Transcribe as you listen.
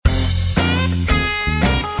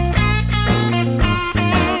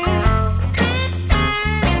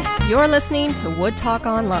You're listening to Wood Talk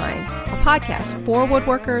Online, a podcast for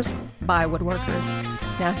woodworkers by woodworkers.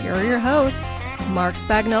 Now here are your hosts, Mark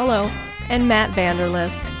Spagnolo and Matt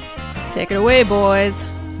Vanderlist. Take it away, boys.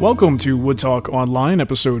 Welcome to Wood Talk Online,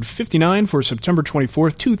 episode 59 for September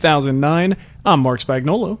 24th, 2009. I'm Mark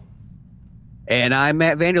Spagnolo. And I'm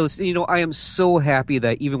Matt Vanderlist. You know, I am so happy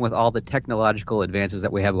that even with all the technological advances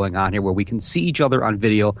that we have going on here, where we can see each other on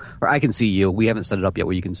video, or I can see you. We haven't set it up yet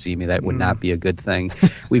where you can see me. That would not be a good thing.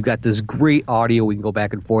 We've got this great audio. We can go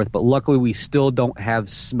back and forth. But luckily, we still don't have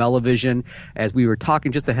smell-o-vision. As we were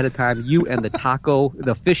talking just ahead of time, you and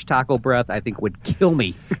the fish taco breath, I think would kill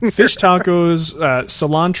me. Fish tacos,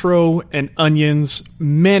 cilantro, and onions.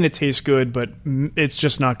 Man, it tastes good, but it's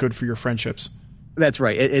just not good for your friendships. That's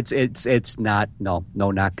right. It's not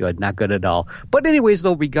not good at all. But anyways,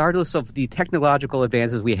 though, regardless of the technological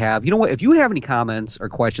advances we have, you know what? If you have any comments or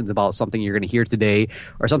questions about something you're going to hear today,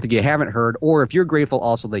 or something you haven't heard, or if you're grateful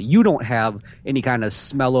also that you don't have any kind of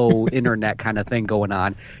smello internet kind of thing going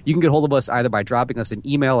on, you can get hold of us either by dropping us an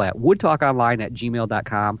email at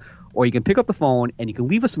woodtalkonline@gmail.com, or you can pick up the phone and you can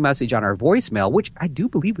leave us a message on our voicemail, which I do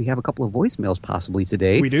believe we have a couple of voicemails possibly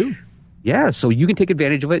today. We do. Yeah, so you can take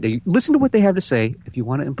advantage of it. Listen to what they have to say. If you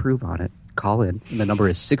want to improve on it, call in. And the number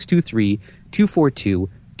is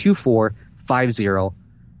 623-242-2450.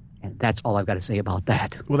 And that's all I've got to say about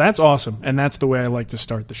that. Well, that's awesome. And that's the way I like to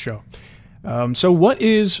start the show. So what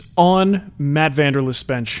is on Matt Vanderlist's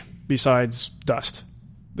bench besides dust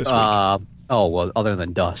this week? Well, other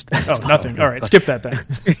than dust. Nothing. All right, skip that then.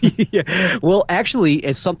 Yeah. Well, actually,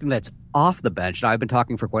 it's something that's off the bench. Now, I've been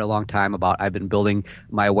talking for quite a long time about I've been building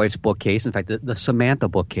my wife's bookcase. In fact, the Samantha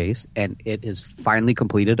bookcase, and it is finally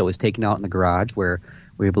completed. It was taken out in the garage where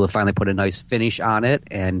we were able to finally put a nice finish on it,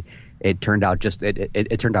 and it turned out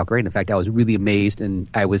it turned out great. In fact, I was really amazed, and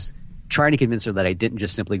I was trying to convince her that I didn't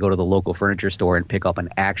just simply go to the local furniture store and pick up an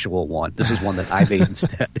actual one. This is one that I made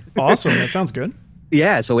instead. Awesome. That sounds good.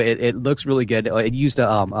 Yeah, so it looks really good. It used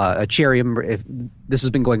a cherry. If this has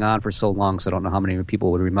been going on for so long, so I don't know how many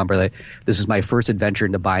people would remember that this is my first adventure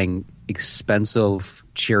into buying expensive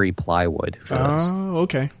cherry plywood for this. Oh,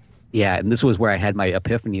 okay. Yeah, and this was where I had my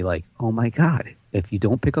epiphany, like, oh my God, if you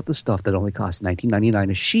don't pick up the stuff that only costs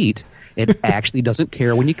 $19.99 a sheet, it actually doesn't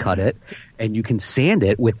tear when you cut it, and you can sand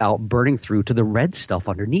it without burning through to the red stuff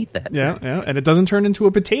underneath it. Yeah, and it doesn't turn into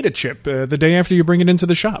a potato chip the day after you bring it into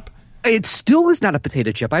the shop. It still is not a potato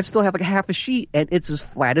chip. I still have like half a sheet, and it's as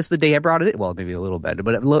flat as the day I brought it in. Well, maybe a little better,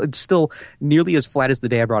 but it's still nearly as flat as the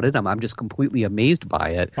day I brought it in. I'm just completely amazed by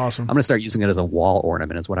it. Awesome. I'm going to start using it as a wall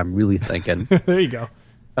ornament is what I'm really thinking. There you go.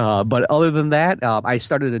 But other than that, I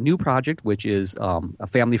started a new project, which is a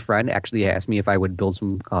family friend actually asked me if I would build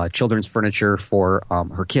some children's furniture for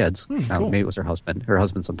her kids. Cool. Maybe it was her husband. Her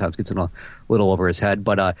husband sometimes gets in a little over his head,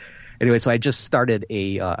 but anyway, so I just started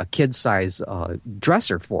a kid-size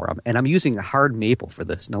dresser for them, and I'm using hard maple for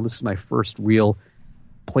this. Now, this is my first real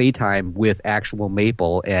playtime with actual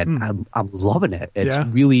maple, and I'm loving it. It's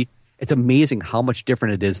it's amazing how much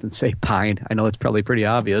different it is than, say, pine. I know it's probably pretty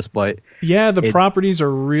obvious, but yeah, the properties are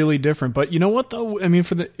really different. But you know what, though? I mean,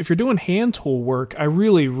 if you're doing hand tool work, I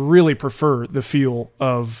really, really prefer the feel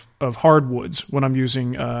of hardwoods when I'm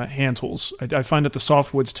using hand tools. I find that the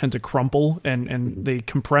softwoods tend to crumple and they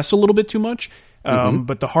compress a little bit too much.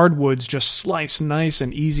 But the hardwoods just slice nice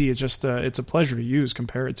and easy. It's just it's a pleasure to use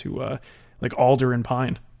compared to like alder and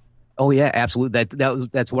pine. Oh yeah, absolutely.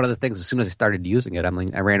 That's one of the things. As soon as I started using it, I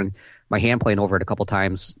ran my hand plane over it a couple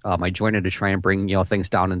times, my joiner, to try and bring things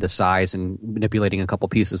down into size, and manipulating a couple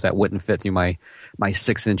pieces that wouldn't fit through my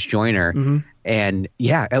 6-inch joiner. And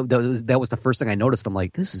yeah, that was the first thing I noticed. I'm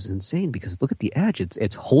like, this is insane because look at the edge.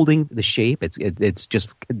 It's holding the shape. It's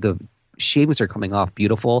just the shavings are coming off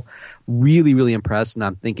beautiful. Really, really impressed. And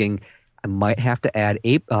I'm thinking, I might have to add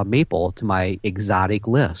maple to my exotic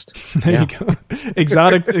list. There you go.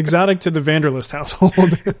 Exotic to the Vanderlist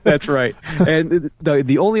household. That's right. And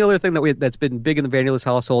the only other thing that's been big in the Vanderlist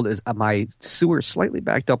household is my sewer slightly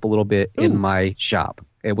backed up a little bit in my shop.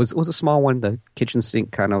 It was a small one. The kitchen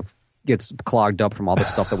sink kind of gets clogged up from all the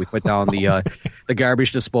stuff that we put down the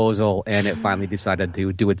garbage disposal, and it finally decided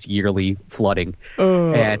to do its yearly flooding.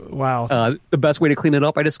 Wow. The best way to clean it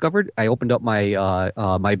up, I discovered, I opened up my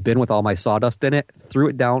my bin with all my sawdust in it, threw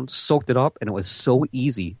it down, soaked it up, and it was so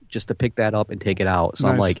easy just to pick that up and take it out. So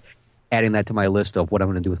nice. I'm like adding that to my list of what I'm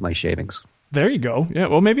going to do with my shavings. There you go. Yeah.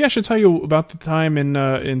 Well, maybe I should tell you about the time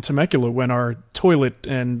in Temecula when our toilet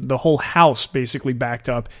and the whole house basically backed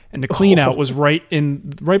up, and the clean out was right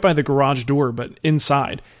by the garage door, but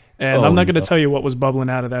inside. And I'm not going to tell you what was bubbling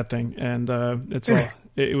out of that thing. And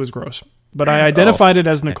it was gross. But I identified it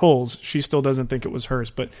as Nicole's. She still doesn't think it was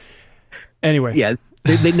hers. But anyway. Yeah.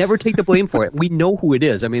 They never take the blame for it. We know who it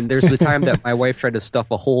is. I mean, there's the time that my wife tried to stuff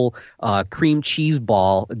a whole cream cheese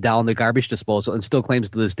ball down the garbage disposal and still claims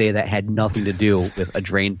to this day that had nothing to do with a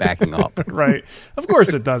drain backing up. Right. Of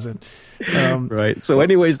course it doesn't. Right. So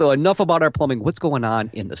anyways, though, enough about our plumbing. What's going on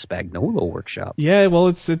in the Spagnolo workshop? Yeah, well,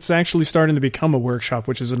 it's actually starting to become a workshop,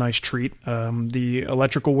 which is a nice treat. The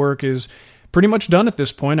electrical work is pretty much done at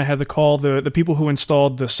this point. I had to call the people who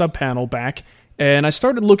installed the sub panel back. And I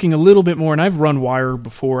started looking a little bit more, and I've run wire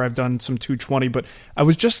before. I've done some 220, but I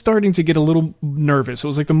was just starting to get a little nervous. It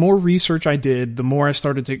was like the more research I did, the more I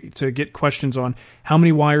started to get questions on how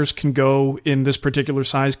many wires can go in this particular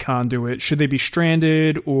size conduit. Should they be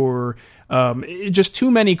stranded or just too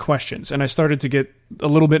many questions? And I started to get a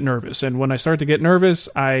little bit nervous. And when I start to get nervous,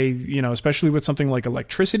 especially with something like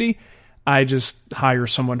electricity, I just hire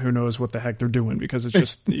someone who knows what the heck they're doing because it's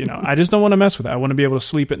just, I just don't want to mess with it. I want to be able to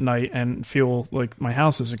sleep at night and feel like my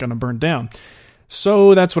house isn't going to burn down.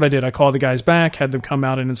 So that's what I did. I called the guys back, had them come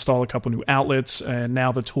out and install a couple new outlets, and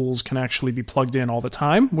now the tools can actually be plugged in all the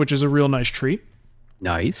time, which is a real nice treat.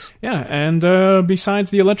 Nice. Yeah, and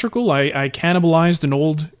besides the electrical, I cannibalized an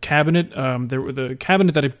old cabinet. The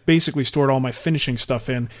cabinet that I basically stored all my finishing stuff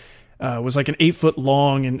in was like an 8 foot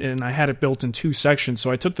long, and I had it built in 2 sections. So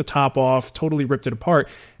I took the top off, totally ripped it apart,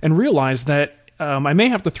 and realized that I may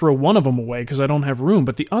have to throw one of them away because I don't have room,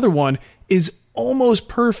 but the other one is almost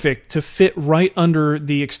perfect to fit right under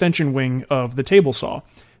the extension wing of the table saw.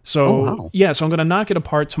 So, so I'm going to knock it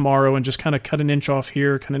apart tomorrow and just kind of cut an inch off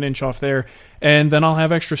here, cut an inch off there, and then I'll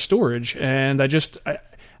have extra storage. And I just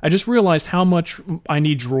realized how much I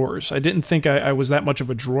need drawers. I didn't think I was that much of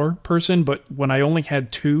a drawer person, but when I only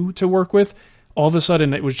had 2 to work with, all of a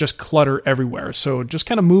sudden it was just clutter everywhere. So just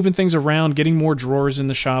kind of moving things around, getting more drawers in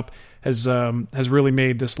the shop has really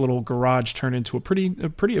made this little garage turn into a pretty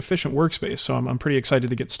efficient workspace. So I'm pretty excited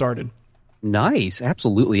to get started. Nice.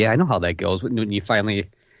 Absolutely. Yeah, I know how that goes. When you finally...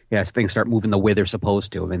 Yes, things start moving the way they're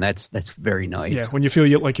supposed to. I mean, that's very nice. Yeah, when you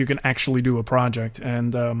feel like you can actually do a project.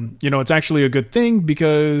 And, it's actually a good thing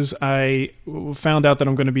because I found out that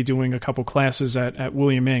I'm going to be doing a couple classes at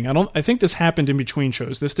William Ing. I think this happened in between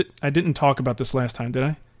shows. I didn't talk about this last time, did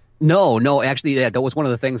I? No, actually, that was one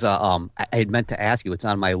of the things I had meant to ask you. It's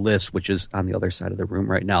on my list, which is on the other side of the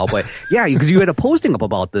room right now. But yeah, because you had a posting up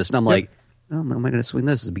about this, and I'm like, oh, am I going to swing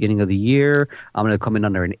this? It's the beginning of the year. I'm going to come in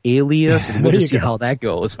under an alias, and we'll just see how that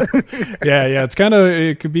goes. Yeah.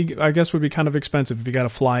 It could be, I guess, would be kind of expensive if you got to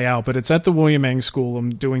fly out, but it's at the William Ing School.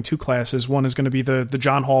 I'm doing 2 classes. One is going to be the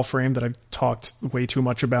John Hall frame that I've talked way too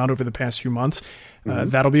much about over the past few months.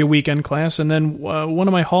 That'll be a weekend class. And then one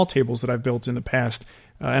of my hall tables that I've built in the past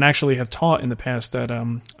and actually have taught in the past at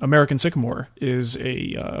American Sycamore is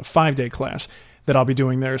a 5-day class that I'll be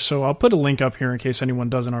doing there. So I'll put a link up here in case anyone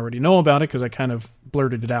doesn't already know about it because I kind of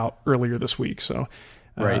blurted it out earlier this week. So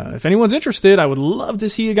if anyone's interested, I would love to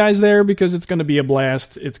see you guys there because it's going to be a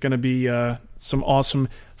blast. It's going to be some awesome,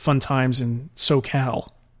 fun times in SoCal.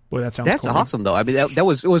 Boy, that sounds That's corny. awesome, though. I mean, it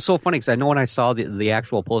was so funny because I know when I saw the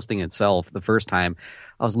actual posting itself the first time,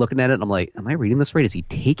 I was looking at it and I'm like, am I reading this right? Is he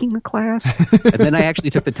taking a class? And then I actually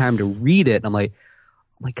took the time to read it and I'm like,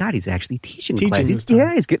 oh my God, he's actually teaching class. He's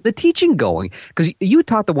getting the teaching going. Because you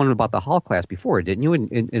taught the one about the hall class before, didn't you,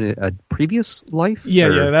 in a previous life?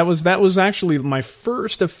 Yeah. That was actually my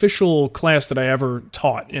first official class that I ever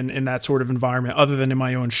taught in that sort of environment, other than in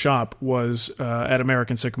my own shop, was at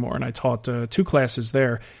American Sycamore. And I taught 2 classes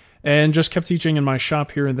there and just kept teaching in my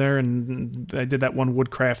shop here and there. And I did that one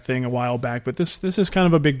woodcraft thing a while back. But this is kind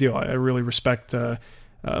of a big deal. I really respect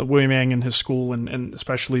William Ing and his school, and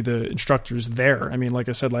especially the instructors there. I mean, like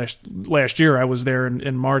I said, last year I was there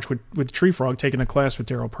in March with Tree Frog taking a class with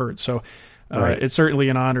Daryl Pert. So it's certainly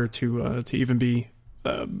an honor to even be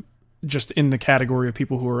just in the category of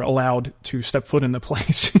people who are allowed to step foot in the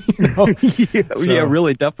place. Yeah,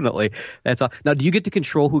 really, definitely. That's all. Now, do you get to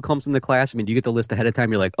control who comes in the class? I mean, do you get the list ahead of time?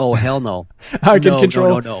 You're like, oh, hell no. I can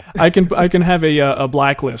control. No. I can have a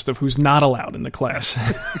blacklist of who's not allowed in the class.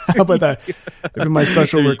 How about that? My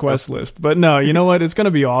special request list. But no, you know what? It's going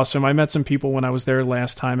to be awesome. I met some people when I was there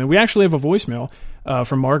last time, and we actually have a voicemail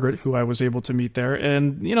from Margaret, who I was able to meet there.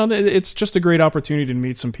 And it's just a great opportunity to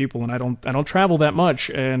meet some people. And I don't travel that much,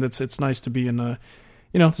 and it's nice to be in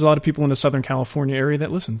there's a lot of people in the Southern California area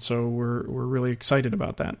that listen. So we're really excited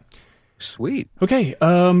about that. Sweet. Okay.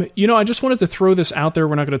 I just wanted to throw this out there.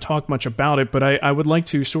 We're not going to talk much about it, but I would like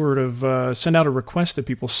to sort of send out a request to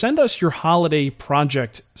people. Send us your holiday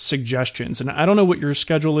project suggestions. And I don't know what your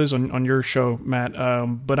schedule is on your show, Matt,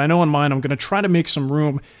 but I know on mine, I'm going to try to make some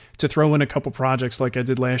room to throw in a couple projects like I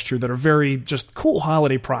did last year that are very just cool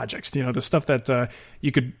holiday projects. The stuff that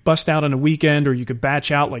you could bust out on a weekend, or you could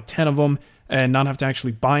batch out like 10 of them and not have to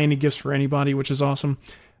actually buy any gifts for anybody, which is awesome.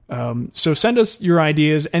 So send us your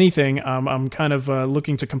ideas, anything. I'm kind of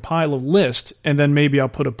looking to compile a list, and then maybe I'll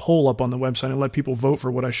put a poll up on the website and let people vote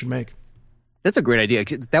for what I should make. That's a great idea.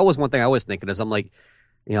 'Cause that was one thing I was thinking is I'm like,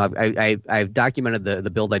 I've documented the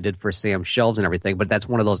build I did for Sam's shelves and everything, but that's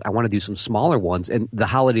one of those, I want to do some smaller ones. And the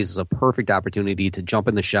holidays is a perfect opportunity to jump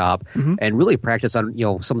in the shop and really practice on,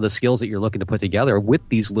 some of the skills that you're looking to put together with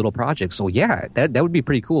these little projects. So yeah, that would be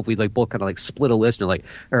pretty cool if we both kind of split a list and like,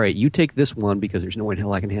 all right, you take this one because there's no way in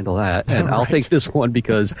hell I can handle that. And I'll take this one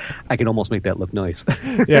because I can almost make that look nice.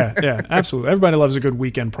 Yeah, absolutely. Everybody loves a good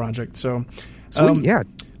weekend project. So sweet, yeah.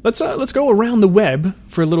 Let's go around the web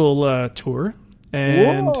for a little tour.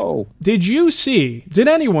 And Whoa. Did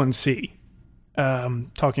anyone see,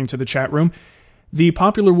 talking to the chat room, the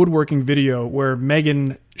popular woodworking video where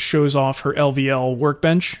Megan shows off her LVL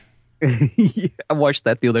workbench? Yeah, I watched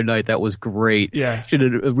that the other night. That was great. Yeah. She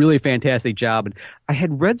did a really fantastic job. And I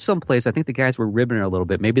had read someplace, I think the guys were ribbing her a little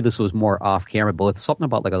bit. Maybe this was more off camera, but it's something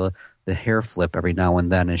about the hair flip every now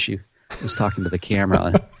and then as she was talking to the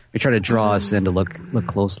camera. They try to draw us in to look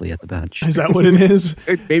closely at the bench. Is that what it is?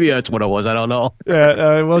 Maybe that's what it was. I don't know.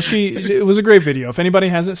 Yeah. Well, it was a great video. If anybody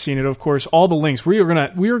hasn't seen it, of course, all the links we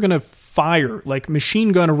are gonna fire like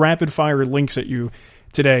machine gun rapid fire links at you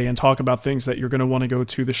today and talk about things that you're going to want to go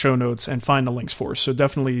to the show notes and find the links for. So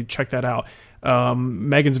definitely check that out.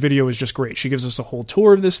 Megan's video is just great. She gives us a whole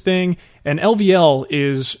tour of this thing, and LVL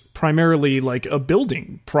is primarily like a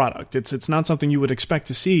building product. It's not something you would expect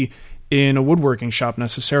to see in a woodworking shop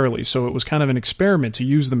necessarily. So it was kind of an experiment to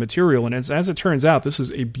use the material, and as it turns out, this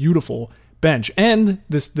is a beautiful bench. And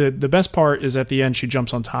the best part is at the end, she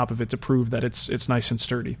jumps on top of it to prove that it's nice and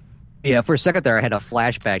sturdy. Yeah, for a second there, I had a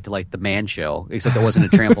flashback to like the Man Show, except it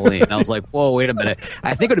wasn't a trampoline. And I was like, whoa, wait a minute.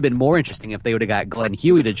 I think it would have been more interesting if they would have got Glenn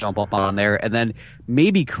Huey to jump up on there, and then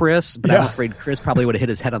maybe Chris, but I'm afraid Chris probably would have hit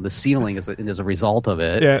his head on the ceiling as a result of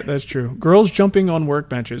it. Yeah, that's true. Girls jumping on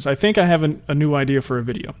workbenches. I think I have a new idea for a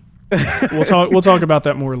video. We'll talk about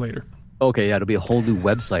that more later. Okay, yeah, it'll be a whole new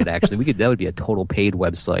website, actually. That would be a total paid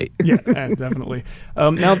website. Yeah, definitely.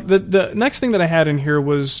 Now, the next thing that I had in here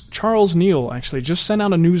was Charles Neal, actually, just sent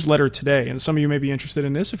out a newsletter today, and some of you may be interested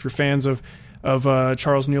in this if you're fans of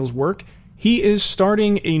Charles Neal's work. He is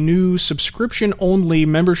starting a new subscription-only,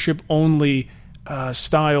 membership-only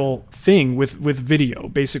style thing with video.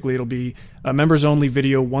 Basically, it'll be a members-only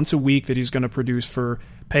video once a week that he's going to produce for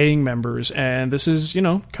paying members, and this is,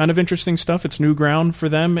 kind of interesting stuff. It's new ground for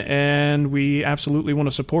them, and we absolutely want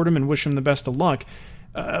to support him and wish him the best of luck.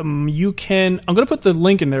 I'm going to put the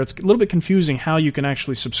link in there. It's a little bit confusing how you can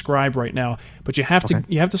actually subscribe right now, but you have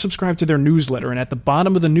to subscribe to their newsletter, and at the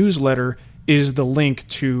bottom of the newsletter is the link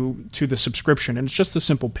to the subscription, and it's just a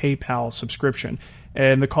simple PayPal subscription,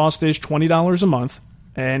 and the cost is $20 a month,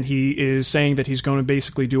 and he is saying that he's going to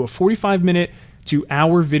basically do a 45-minute to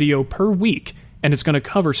hour video per week, and it's going to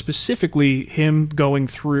cover specifically him going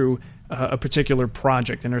through a particular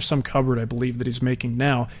project. And there's some covered, I believe, that he's making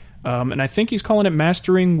now. And I think he's calling it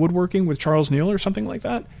Mastering Woodworking with Charles Neal or something like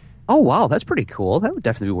that. Oh, wow. That's pretty cool. That would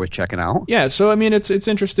definitely be worth checking out. Yeah. So, I mean, it's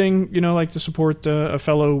interesting, like to support a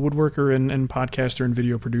fellow woodworker and podcaster and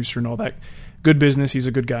video producer and all that good business. He's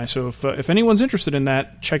a good guy. So if anyone's interested in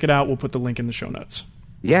that, check it out. We'll put the link in the show notes.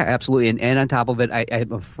 Yeah, absolutely. And on top of it,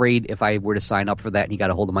 I'm afraid if I were to sign up for that and he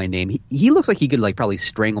got a hold of my name, he looks like he could probably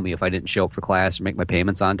strangle me if I didn't show up for class or make my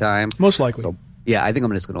payments on time. Most likely. So, yeah, I think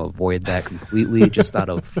I'm just going to avoid that completely just out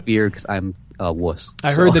of fear because I'm a wuss.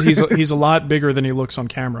 I heard that he's a lot bigger than he looks on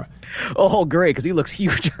camera. Oh, great, because he looks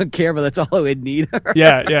huge on camera. That's all I would need.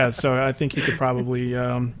 Yeah. So I think he could probably,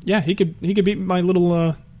 he could beat my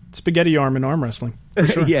little spaghetti arm in arm wrestling. For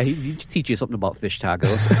sure. Yeah, he'd teach you something about fish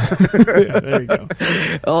tacos. Yeah, there you go.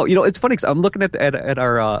 Oh, it's funny because I'm looking at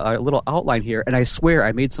our little outline here, and I swear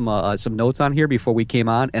I made some notes on here before we came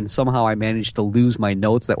on, and somehow I managed to lose my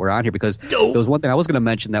notes that were on here because there was one thing I was going to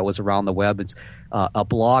mention that was around the web. It's another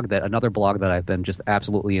blog that I've been just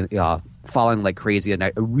absolutely following like crazy, and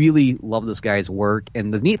I really love this guy's work.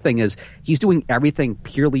 And the neat thing is he's doing everything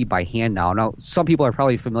purely by hand now. Now, some people are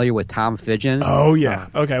probably familiar with Tom Fidgen. Oh yeah,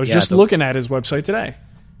 okay. I was just looking at his website today.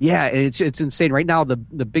 Yeah, it's insane. Right now, the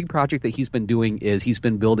big project that he's been doing is he's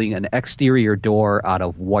been building an exterior door out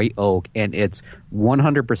of white oak, and it's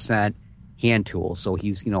 100% hand tools. So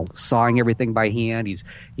he's sawing everything by hand.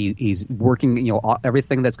 He's working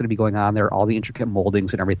everything that's going to be going on there. All the intricate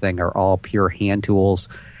moldings and everything are all pure hand tools.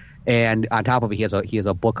 And on top of it, he has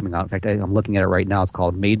a book coming out. In fact, I'm looking at it right now. It's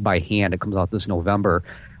called Made by Hand. It comes out this November.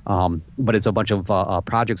 But it's a bunch of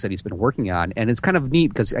projects that he's been working on, and it's kind of neat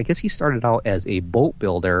because I guess he started out as a boat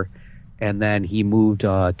builder, and then he moved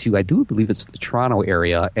to, I do believe it's the Toronto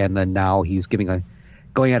area, and then now he's going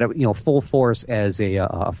at it, full force as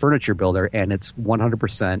a furniture builder, and it's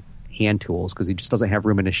 100% hand tools because he just doesn't have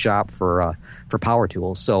room in his shop for power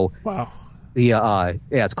tools. So wow.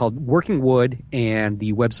 It's called Working Wood, and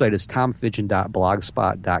the website is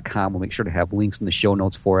tomfidgen.blogspot.com. We'll make sure to have links in the show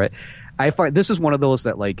notes for it. I find this is one of those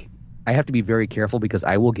that, like, I have to be very careful because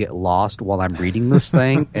I will get lost while I'm reading this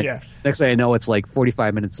thing. And yeah. Next thing I know, it's like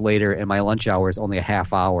 45 minutes later, and my lunch hour is only a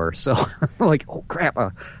half hour. So I'm like, oh, crap.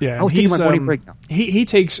 Yeah, I was taking my morning break now. He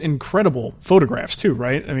takes incredible photographs, too,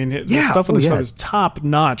 right? I mean, the stuff on his stuff is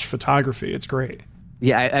top-notch photography. It's great.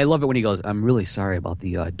 Yeah, I love it when he goes, I'm really sorry about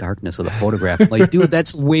the darkness of the photograph. I'm like, dude,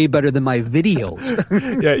 that's way better than my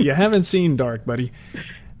videos. Yeah, you haven't seen dark, buddy.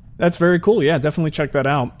 That's very cool. Yeah, definitely check that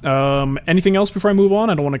out. Anything else before I move on?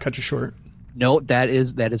 I don't want to cut you short. No, that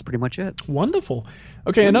is pretty much it. Wonderful.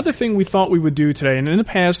 Okay, another thing we thought we would do today, and in the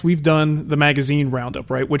past we've done the magazine roundup,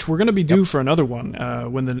 right? Which we're going to be due for another one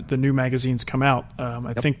when the new magazines come out.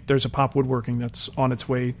 I think there's a Pop Woodworking that's on its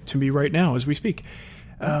way to me right now as we speak.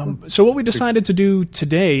 So what we decided to do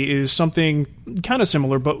today is something kind of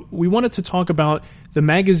similar, but we wanted to talk about the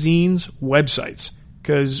magazine's websites.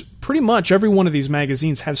 Because pretty much every one of these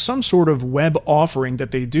magazines has some sort of web offering that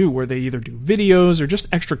they do where they either do videos or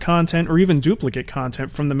just extra content or even duplicate content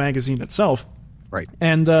from the magazine itself. Right.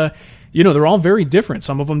 And, they're all very different.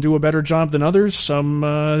 Some of them do a better job than others. Some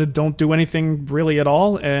don't do anything really at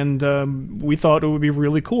all. And we thought it would be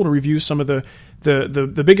really cool to review some of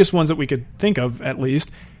the biggest ones that we could think of, at least.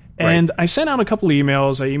 And I sent out a couple of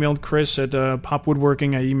emails. I emailed Chris at Pop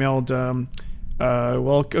Woodworking. I emailed...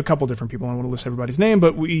 a couple different people. I don't want to list everybody's name,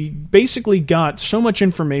 but we basically got so much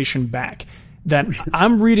information back that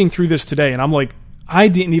I'm reading through this today, and I'm like, I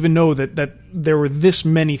didn't even know that there were this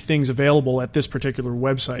many things available at this particular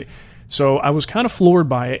website. So I was kind of floored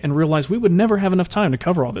by it and realized we would never have enough time to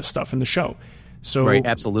cover all this stuff in the show. So, right,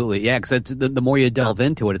 absolutely. Yeah, because the more you delve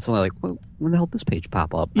into it, it's only like, well, when the hell did this page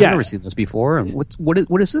pop up? Yeah. I've never seen this before. And what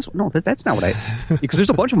is this? No, that's not what I... Because there's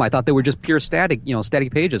a bunch of them I thought they were just pure static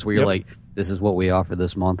pages where you're like, this is what we offer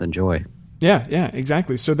this month. Enjoy. Yeah,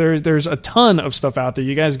 exactly. So there's a ton of stuff out there.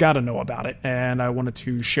 You guys got to know about it. And I wanted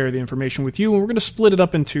to share the information with you. And we're going to split it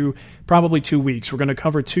up into probably 2 weeks. We're going to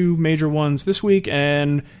cover 2 major ones this week,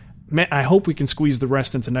 and I hope we can squeeze the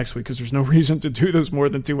rest into next week because there's no reason to do this more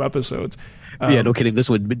than 2 episodes. Yeah, no kidding. This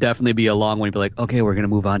would definitely be a long one. You'd be like, okay, we're going to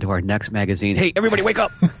move on to our next magazine. Hey, everybody wake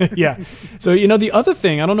up! Yeah. So, the other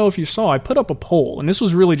thing, I don't know if you saw, I put up a poll, and this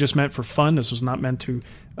was really just meant for fun. This was not meant to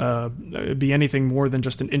be anything more than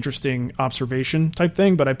just an interesting observation type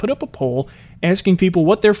thing, but I put up a poll asking people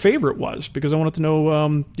what their favorite was because I wanted to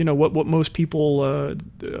know, what most people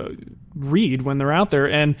read when they're out there.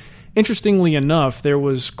 And interestingly enough, there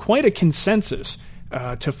was quite a consensus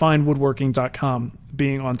to find woodworking.com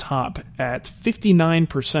being on top at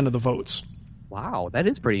 59% of the votes. Wow, that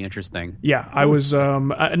is pretty interesting. Yeah, I was,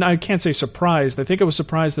 and I can't say surprised. I think I was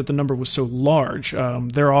surprised that the number was so large.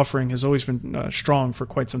 Their offering has always been strong for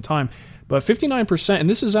quite some time. But 59%, and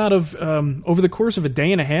this is out of, over the course of a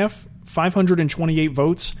day and a half, 528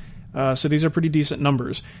 votes. So these are pretty decent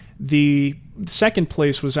numbers. The second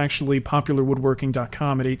place was actually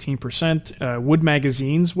popularwoodworking.com at 18%. Wood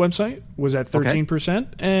Magazine's website was at 13%. Okay.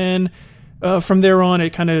 And from there on,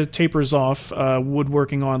 it kind of tapers off.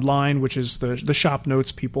 Woodworking Online, which is the shop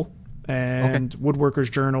notes people, and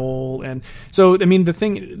Woodworkers Journal. And so, I mean,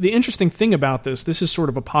 the interesting thing about this is sort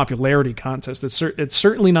of a popularity contest. It's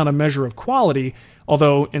certainly not a measure of quality,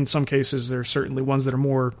 although in some cases there's certainly ones that are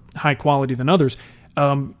more high quality than others.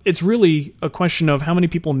 It's really a question of how many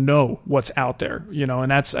people know what's out there, and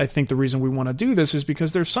that's, I think, the reason we want to do this is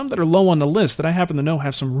because there's some that are low on the list that I happen to know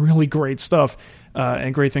have some really great stuff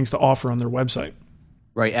and great things to offer on their website.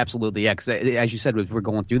 Right, absolutely, yeah, because as you said, as we're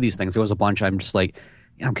going through these things, there was a bunch I'm just like,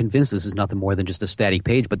 I'm convinced this is nothing more than just a static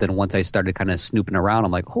page, but then once I started kind of snooping around,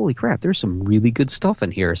 I'm like, holy crap, there's some really good stuff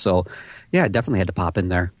in here. So, yeah, I definitely had to pop in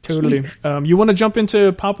there. Totally. You want to jump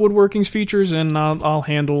into Pop Woodworking's features, and I'll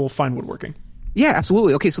handle Fine Woodworking. Yeah,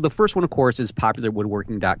 absolutely. Okay, so the first one, of course, is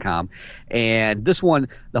popularwoodworking.com. And this one,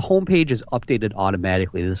 the homepage is updated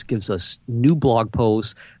automatically. This gives us new blog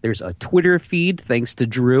posts. There's a Twitter feed, thanks to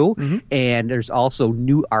Drew. Mm-hmm. And there's also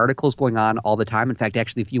new articles going on all the time. In fact,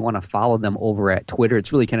 actually, if you want to follow them over at Twitter,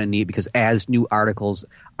 it's really kind of neat because as new articles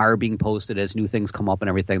are being posted, as new things come up and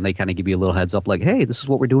everything, they kind of give you a little heads up like, hey, this is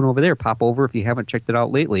what we're doing over there. Pop over if you haven't checked it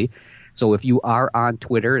out lately. So if you are on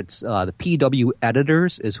Twitter, it's the PW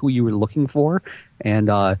Editors is who you were looking for. And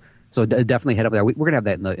so definitely head up there. We're going to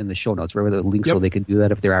have that in the show notes, right, with the link so they can do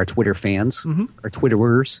that if there are Twitter fans or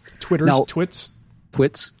Twitterers. Twitterers, now, Twits.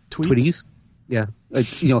 Tweeties. Yeah,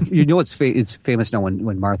 it's it's famous now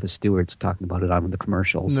when Martha Stewart's talking about it on the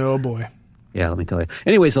commercials. No boy. Yeah, let me tell you.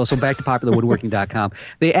 Anyways, so back to popularwoodworking.com.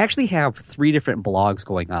 They actually have 3 different blogs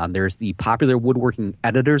going on. There's the Popular Woodworking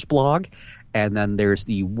Editors blog, and then there's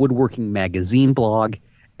the Woodworking Magazine blog,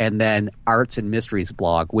 and then Arts and Mysteries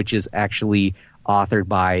blog, which is actually authored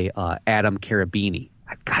by Adam Carabini.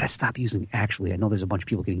 I've got to stop using actually. I know there's a bunch of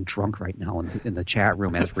people getting drunk right now in the chat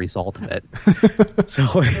room as a result of it. So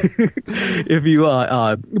if you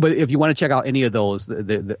but if you want to check out any of those,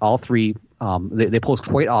 all 3, they post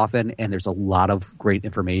quite often, and there's a lot of great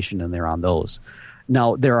information in there on those.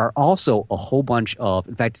 Now, there are also a whole bunch of,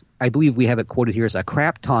 in fact, I believe we have it quoted here as a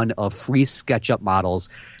crap ton of free SketchUp models.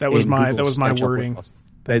 That was my wording.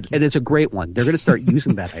 And it's a great one. They're going to start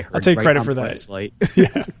using that, I heard. I'll take credit for that.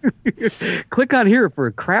 Yeah. Click on here for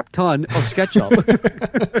a crap ton of SketchUp.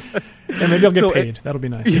 And maybe I'll get paid. That'll be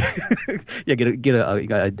nice. Yeah, get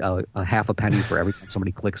a half a penny for every time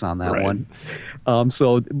somebody clicks on that one.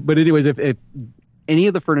 But anyways, if any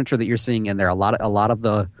of the furniture that you're seeing in there, a lot of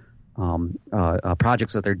the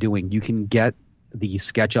projects that they're doing, you can get the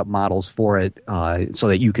SketchUp models for it so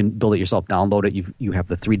that you can build it yourself, download it. You have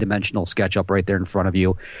the 3-dimensional SketchUp right there in front of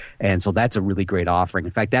you. And so that's a really great offering.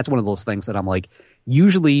 In fact, that's one of those things that I'm like,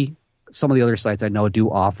 usually some of the other sites I know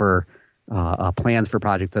do offer plans for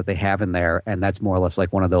projects that they have in there, and that's more or less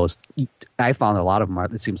like one of those. I found a lot of them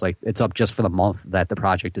it seems like it's up just for the month that the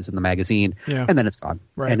project is in the magazine, and then it's gone.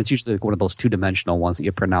 Right. And it's usually like one of those 2-dimensional ones that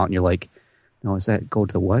you print out and you're like, no, does that go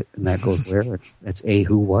to what? And that goes where? That's a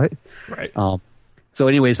who what? Right. So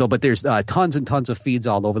anyways, but there's tons and tons of feeds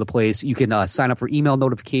all over the place. You can sign up for email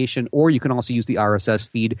notification, or you can also use the RSS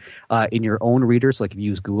feed in your own readers. Like if you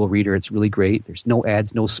use Google Reader, it's really great. There's no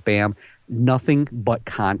ads, no spam, nothing but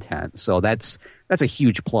content. So that's a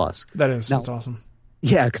huge plus. That's awesome.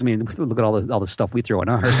 Yeah, because I mean, look at all the stuff we throw in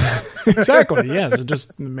ours. Exactly. Yes, it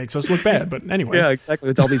just makes us look bad. But anyway. Yeah, exactly.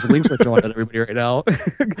 It's all these links we're throwing at everybody right now.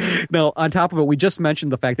 Now, on top of it, we just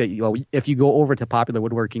mentioned the fact that if you go over to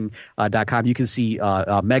popularwoodworking.com, you can see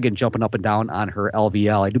Megan jumping up and down on her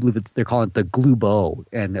LVL. I do believe they're calling it the Glue Bow,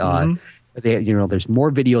 and there's more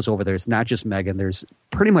videos over there. It's not just Megan. There's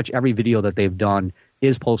pretty much every video that they've done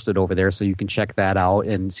is posted over there, so you can check that out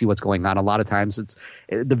and see what's going on. A lot of times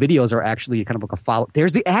the videos are actually kind of like a follow. They're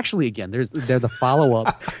the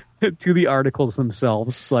follow-up to the articles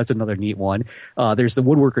themselves, so that's another neat one. There's the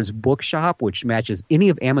Woodworkers Bookshop, which matches any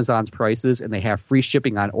of Amazon's prices, and they have free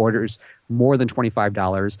shipping on orders more than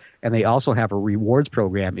 $25, and they also have a rewards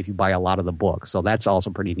program if you buy a lot of the books, so that's also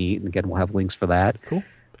pretty neat, and again, we'll have links for that. Cool.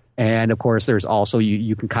 And, of course, there's also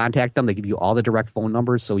you can contact them. They give you all the direct phone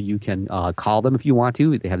numbers, so you can call them if you want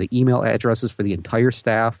to. They have the email addresses for the entire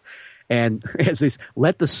staff. And as they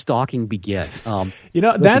let the stalking begin.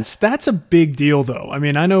 That's a big deal, though. I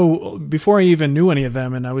mean, I know before I even knew any of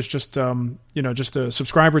them, and I was just just a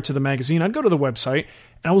subscriber to the magazine, I'd go to the website,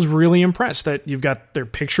 and I was really impressed that you've got their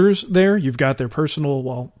pictures there, you've got their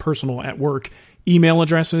personal at work email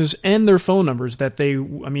addresses, and their phone numbers that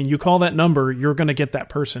you call that number, you're going to get that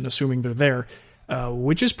person, assuming they're there,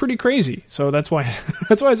 which is pretty crazy. So that's why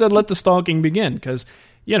I said let the stalking begin, because,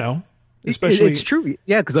 especially it's true.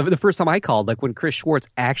 Yeah, because the first time I called, like when Chris Schwartz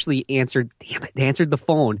actually answered the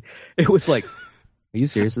phone, it was like, are you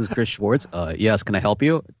serious? This is Chris Schwartz? Yes, can I help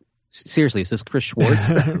you? Seriously, is this Chris Schwartz?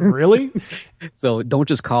 Really? So don't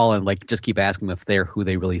just call and just keep asking them if they're who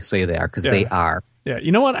they really say they are, because they are. Yeah,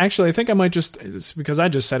 you know what? Actually, I think I might it's because I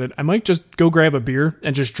just said it, I might just go grab a beer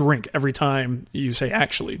and just drink every time you say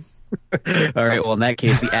actually. All right, well, in that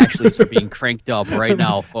case, the actuallys are being cranked up right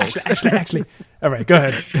now, folks. Actually. All right, go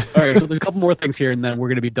ahead. All right, so there's a couple more things here, and then we're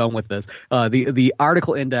going to be done with this. The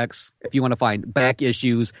article index, if you want to find back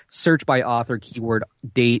issues, search by author, keyword,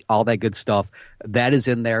 date, all that good stuff, that is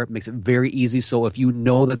in there. It makes it very easy. So if you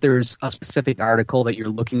know that there's a specific article that you're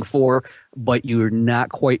looking for, but you're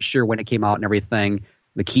not quite sure when it came out and everything,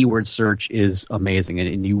 the keyword search is amazing,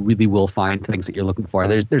 and you really will find things that you're looking for.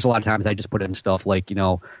 There's a lot of times I just put in stuff like,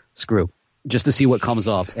 screw, just to see what comes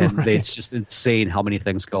up, and it's just insane how many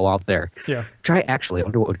things go out there. Yeah. Try actually. I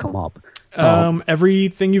wonder what would come up.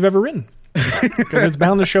 Everything you've ever written, because it's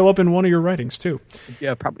bound to show up in one of your writings too.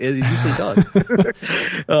 Yeah, probably it usually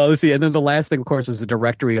does. Let's see, and then the last thing, of course, is a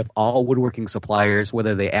directory of all woodworking suppliers,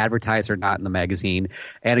 whether they advertise or not in the magazine.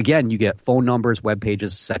 And again, you get phone numbers, web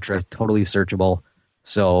pages, etc. Totally searchable.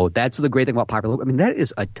 So that's the great thing about Popular. I mean, that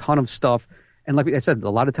is a ton of stuff. And like I said, a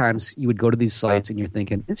lot of times you would go to these sites and you're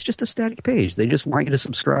thinking, it's just a static page. They just want you to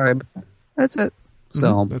subscribe. That's it.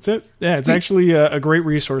 So that's it. Yeah, it's actually a great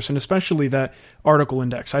resource, and especially that article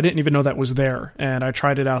index. I didn't even know that was there, and I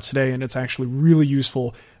tried it out today, and it's actually really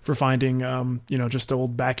useful for finding, just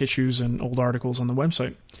old back issues and old articles on the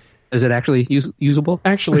website. Is it actually usable?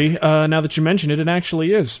 Actually, now that you mention it, it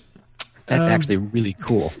actually is. That's actually really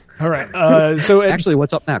cool. All right. So actually,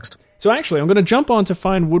 what's up next? So actually, I'm going to jump on to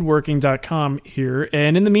findwoodworking.com here.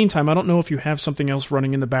 And in the meantime, I don't know if you have something else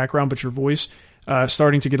running in the background, but your voice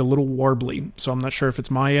starting to get a little warbly. So I'm not sure if it's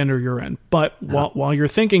my end or your end. But while you're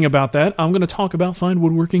thinking about that, I'm going to talk about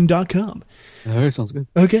findwoodworking.com. All right, sounds good.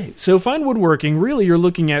 Okay. So Find Woodworking, really you're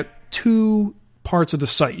looking at two parts of the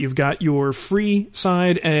site. You've got your free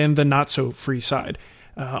side and the not so free side.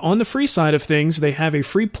 On the free side of things, they have a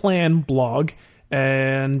free plan blog,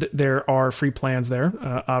 and there are free plans there,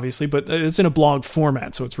 obviously, but it's in a blog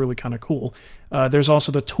format, so it's really kind of cool. There's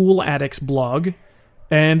also the Tool Addicts blog,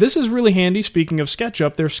 and this is really handy. Speaking of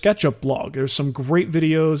SketchUp, their SketchUp blog. There's some great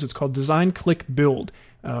videos. It's called Design, Click, Build.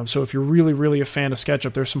 So if you're really, really a fan of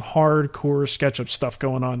SketchUp, there's some hardcore SketchUp stuff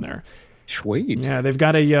going on there. Sweet. Yeah, they've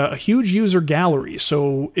got a huge user gallery.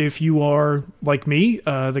 So if you are, like me,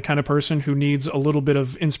 the kind of person who needs a little bit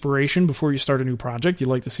of inspiration before you start a new project, you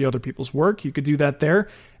like to see other people's work, you could do that there.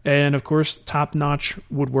 And, of course, top-notch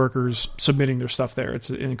woodworkers submitting their stuff there. It's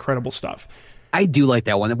incredible stuff. I do like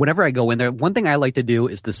that one. Whenever I go in there, one thing I like to do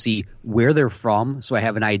is to see where they're from, so I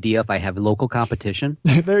have an idea if I have local competition.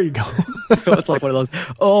 There you go. So it's like one of those,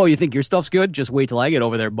 oh, you think your stuff's good? Just wait till I get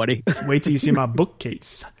over there, buddy. Wait till you see my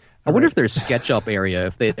bookcase. I wonder if there's SketchUp area,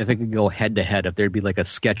 if it could go head to head, if there'd be like a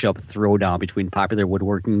SketchUp throwdown between Popular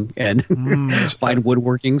Woodworking and Find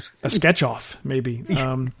Woodworkings. A sketch off, maybe.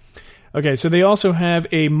 Okay, so they also have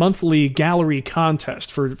a monthly gallery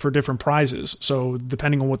contest for different prizes. So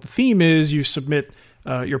depending on what the theme is, you submit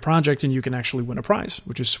your project and you can actually win a prize,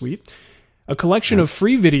 which is sweet. A collection of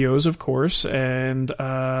free videos, of course, and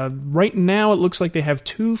right now it looks like they have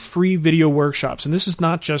 2 free video workshops. And this is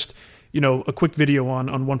not just a quick video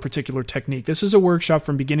on one particular technique. This is a workshop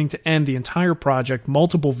from beginning to end, the entire project,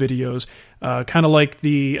 multiple videos, kind of like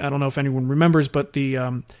I don't know if anyone remembers, but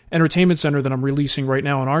the entertainment center that I'm releasing right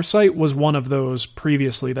now on our site was one of those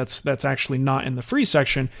previously. That's actually not in the free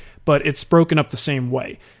section, but it's broken up the same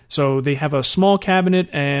way. So they have a small cabinet,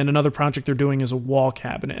 and another project they're doing is a wall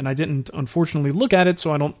cabinet. And I didn't, unfortunately, look at it,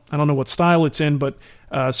 so I don't know what style it's in, but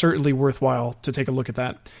certainly worthwhile to take a look at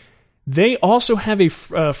that. They also have a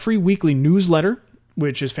free weekly newsletter,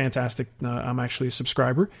 which is fantastic. I'm actually a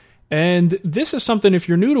subscriber. And this is something, if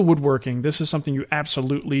you're new to woodworking, this is something you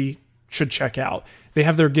absolutely should check out. They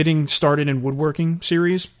have their Getting Started in Woodworking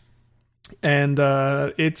series. And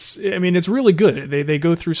it's really good. They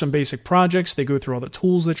go through some basic projects. They go through all the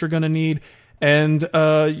tools that you're going to need. And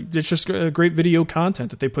it's just great video content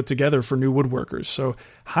that they put together for new woodworkers. So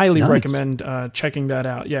highly recommend checking that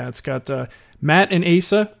out. Yeah, it's got Matt and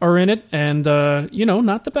Asa are in it. And,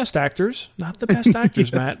 not the best actors. Not the best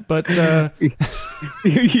actors, Matt. But yeah,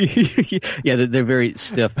 they're very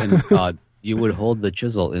stiff and you would hold the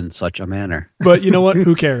chisel in such a manner. But you know what?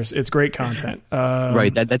 Who cares? It's great content.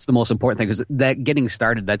 Right. That's the most important thing, because that Getting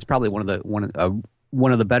Started, that's probably one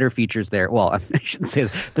of the better features there. Well, I shouldn't say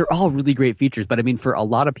that. They're all really great features, but I mean, for a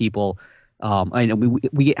lot of people, I know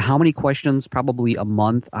we get how many questions probably a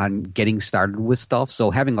month on getting started with stuff. So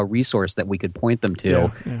having a resource that we could point them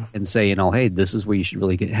to and say, hey, this is where you should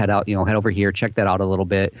really head over here, check that out a little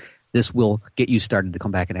bit. This will get you started to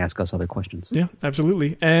come back and ask us other questions. Yeah,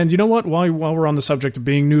 absolutely. And you know what? While we're on the subject of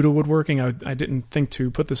being new to woodworking, I didn't think to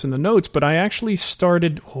put this in the notes, but I actually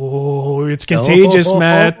started... Oh, it's contagious,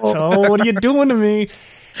 Matt. Oh, what are you doing to me?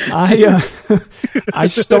 I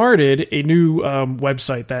started a new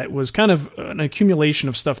website that was kind of an accumulation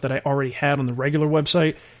of stuff that I already had on the regular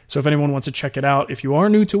website. So if anyone wants to check it out, if you are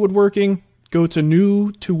new to woodworking, go to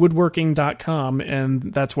newtowoodworking.com, and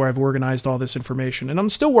that's where I've organized all this information. And I'm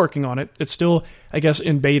still working on it. It's still, I guess,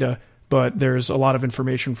 in beta, but there's a lot of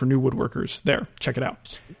information for new woodworkers there. Check it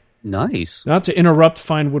out. Nice. Not to interrupt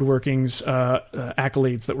Find Woodworking's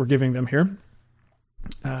accolades that we're giving them here.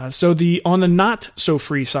 So on the not so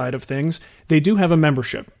free side of things, they do have a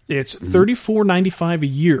membership. It's $34.95 a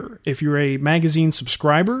year. If you're a magazine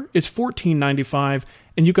subscriber, it's $14.95,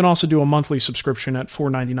 and you can also do a monthly subscription at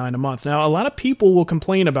 $4.99 a month. Now, a lot of people will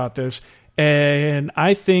complain about this, and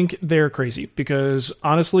I think they're crazy, because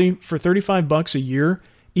honestly, for $35 a year,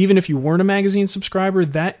 even if you weren't a magazine subscriber,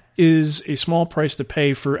 that is a small price to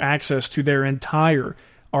pay for access to their entire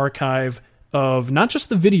archive of not just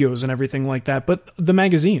the videos and everything like that, but the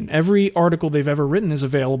magazine. Every article they've ever written is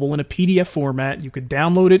available in a PDF format. You could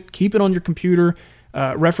download it, keep it on your computer,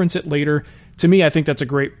 reference it later. To me, I think that's a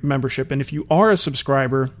great membership. And if you are a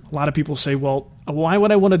subscriber, a lot of people say, well, why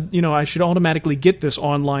would I want to, I should automatically get this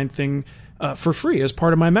online thing for free as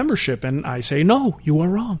part of my membership. And I say, no, you are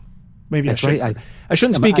wrong. Maybe I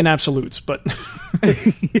shouldn't speak in absolutes, but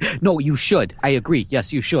no, you should. I agree.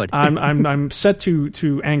 Yes, you should. I'm set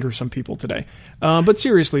to anger some people today. But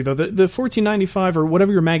seriously though, the $14.95 or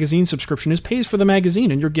whatever your magazine subscription is pays for the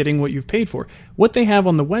magazine, and you're getting what you've paid for. What they have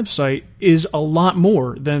on the website is a lot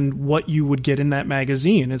more than what you would get in that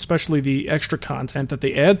magazine, especially the extra content that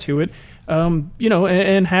they add to it.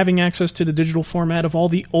 And having access to the digital format of all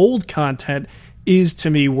the old content is to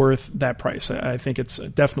me worth that price. I think it's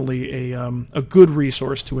definitely a good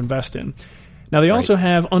resource to invest in. Now they also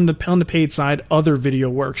have on the paid side other video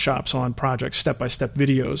workshops on projects, step-by-step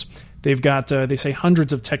videos. They've got they say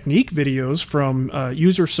hundreds of technique videos from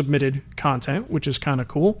user submitted content, which is kind of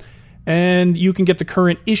cool. And you can get the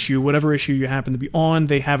current issue, whatever issue you happen to be on.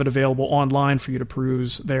 They have it available online for you to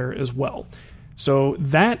peruse there as well. So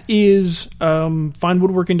that is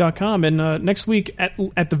findwoodworking.com. And next week,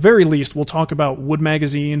 at the very least, we'll talk about Wood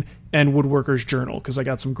Magazine and Woodworker's Journal, because I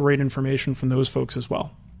got some great information from those folks as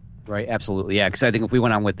well. Right, absolutely. Yeah, because I think if we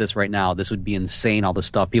went on with this right now, this would be insane, all this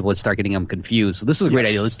stuff. People would start getting them confused. So this is a great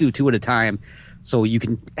idea. Let's do 2 at a time so you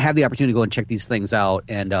can have the opportunity to go and check these things out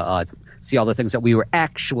and see all the things that we were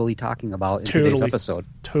actually talking about in today's episode.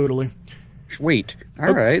 Totally. Sweet.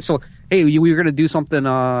 All right. So, hey, we were going to do something.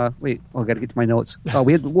 I got to get to my notes. What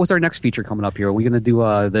was our next feature coming up here? Are we going to do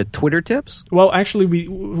the Twitter tips? Well, actually,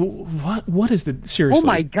 what is the seriously? Oh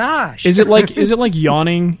my gosh! Is it like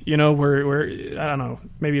yawning? Where I don't know.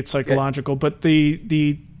 Maybe it's psychological, but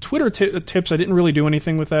the Twitter tips, I didn't really do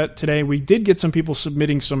anything with that today. We did get some people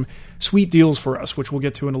submitting some sweet deals for us, which we'll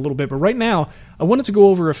get to in a little bit. But right now, I wanted to go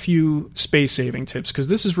over a few space saving tips, because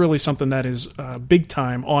this is really something that is big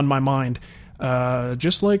time on my mind.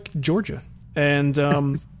 Just like Georgia. And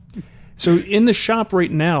so in the shop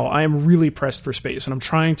right now, I am really pressed for space, and I'm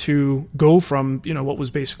trying to go from, what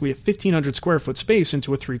was basically a 1,500 square foot space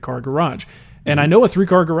into a 3-car garage. And I know a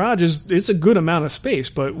 3-car garage it's a good amount of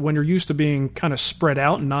space, but when you're used to being kind of spread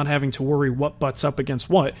out and not having to worry what butts up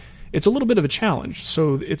against what, it's a little bit of a challenge.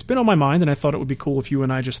 So it's been on my mind, and I thought it would be cool if you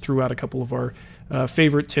and I just threw out a couple of our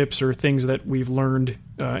favorite tips or things that we've learned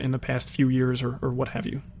in the past few years or what have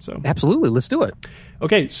you. So absolutely, let's do it.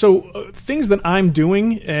 Okay, so things that I'm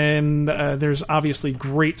doing, and there's obviously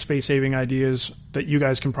great space-saving ideas that you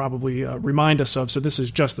guys can probably remind us of, so this is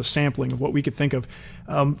just a sampling of what we could think of.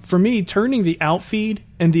 For me, turning the outfeed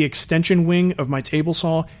and the extension wing of my table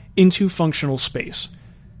saw into functional space.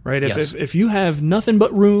 Right? If you have nothing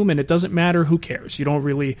but room and it doesn't matter, who cares? You don't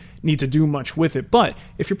really need to do much with it. But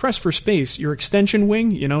if you're pressed for space, your extension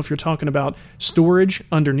wing, if you're talking about storage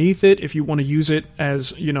underneath it, if you want to use it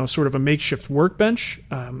as, sort of a makeshift workbench,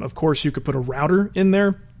 of course, you could put a router in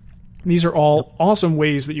there. These are all awesome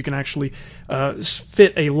ways that you can actually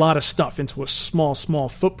fit a lot of stuff into a small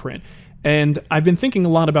footprint. And I've been thinking a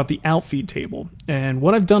lot about the outfeed table. And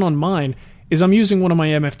what I've done on mine is I'm using one of my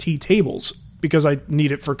MFT tables, because I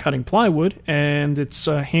need it for cutting plywood, and it's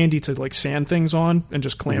handy to sand things on and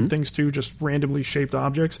just clamp things to, just randomly shaped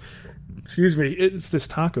objects. Excuse me, it's this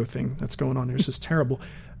taco thing that's going on here. This is terrible.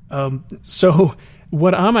 So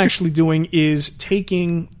what I'm actually doing is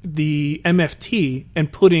taking the MFT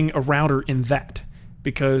and putting a router in that.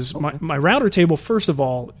 Because my router table, first of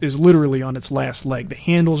all, is literally on its last leg. The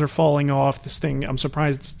handles are falling off. This thing, I'm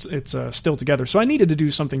surprised it's still together. So I needed to do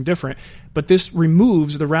something different. But this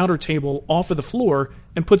removes the router table off of the floor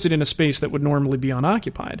and puts it in a space that would normally be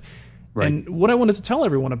unoccupied. Right. And what I wanted to tell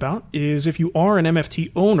everyone about is, if you are an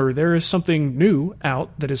MFT owner, there is something new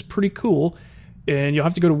out that is pretty cool. And you'll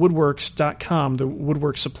have to go to woodworks.com, the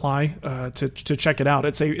woodwork supply, to check it out.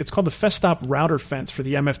 It's called the Festop router fence for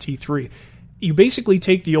the MFT3. You basically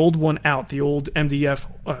take the old one out, the old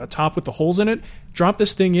MDF top with the holes in it, drop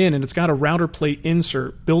this thing in, and it's got a router plate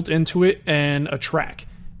insert built into it and a track.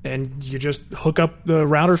 And you just hook up the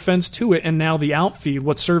router fence to it, and now the outfeed,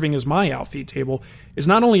 what's serving as my outfeed table, is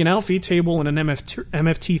not only an outfeed table and an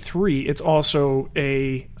MFT3, it's also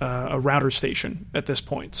a router station at this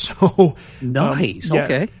point. So nice.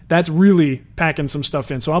 Okay. That's really packing some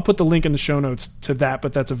stuff in. So I'll put the link in the show notes to that,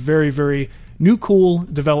 but that's a very, very new cool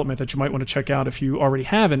development that you might want to check out if you already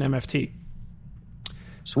have an MFT.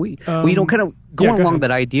 Sweet. Well, kind of going along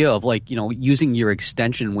that idea of using your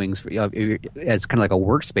extension wings as kind of like a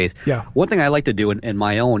workspace. Yeah. One thing I like to do in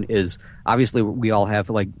my own is, obviously we all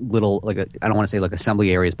have little, I don't want to say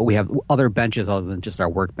assembly areas, but we have other benches other than just our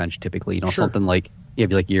workbench typically. Sure. Something like you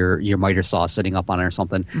have your miter saw sitting up on it or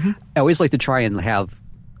something. Mm-hmm. I always like to try and have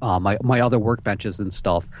my other workbenches and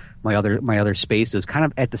stuff, my other spaces, kind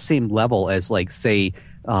of at the same level as like say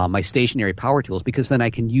my stationary power tools, because then I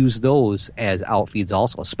can use those as outfeeds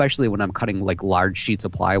also, especially when I'm cutting like large sheets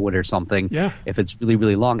of plywood or something. Yeah. If it's really,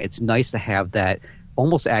 really long, it's nice to have that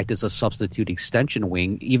almost act as a substitute extension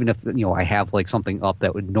wing, even if I have like something up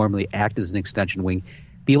that would normally act as an extension wing,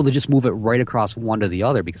 be able to just move it right across one to the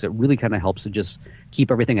other, because it really kind of helps to just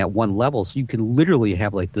keep everything at one level. So you can literally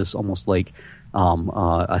have like this almost like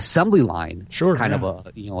assembly line kind of a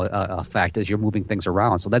effect as you're moving things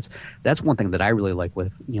around. So that's one thing that I really like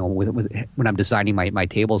with when I'm designing my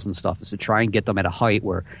tables and stuff, is to try and get them at a height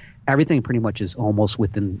where everything pretty much is almost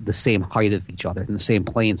within the same height of each other, in the same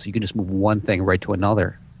plane, so you can just move one thing right to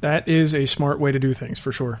another. That is a smart way to do things,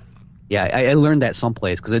 for sure. Yeah, I learned that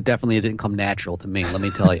someplace, because it definitely didn't come natural to me, let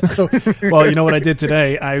me tell you. Well, you know what I did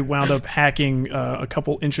today? I wound up hacking a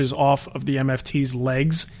couple inches off of the MFT's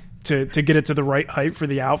legs to get it to the right height for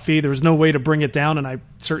the outfeed. There was no way to bring it down, and I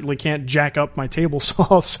certainly can't jack up my table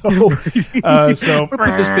saw. So put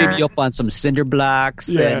this baby up on some cinder blocks.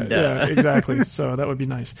 Yeah, exactly. So that would be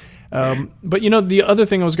nice. But the other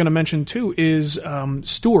thing I was going to mention too is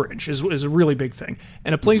storage is a really big thing,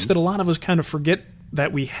 and a place that a lot of us kind of forget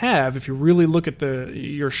that we have, if you really look at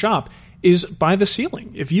your shop, is by the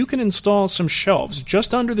ceiling. If you can install some shelves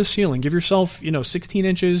just under the ceiling, give yourself 16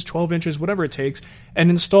 inches, 12 inches, whatever it takes, and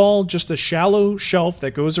install just a shallow shelf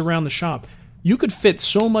that goes around the shop, you could fit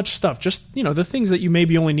so much stuff. Just the things that you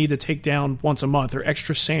maybe only need to take down once a month, or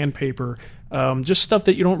extra sandpaper, just stuff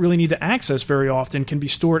that you don't really need to access very often, can be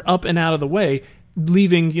stored up and out of the way,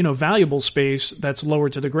 leaving valuable space that's lower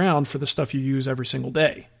to the ground for the stuff you use every single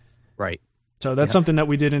day. Right. So that's something that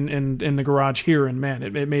we did in the garage here, and man,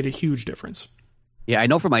 it made a huge difference. Yeah, I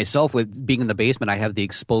know for myself, with being in the basement, I have the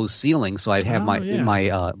exposed ceiling, so I have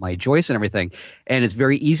my joists and everything, and it's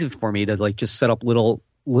very easy for me to like just set up little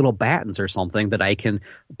battens or something that I can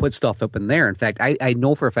put stuff up in there. In fact, I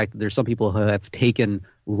know for a fact that there's some people who have taken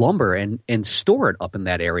lumber and store it up in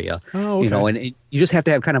that area. Oh, okay. And you just have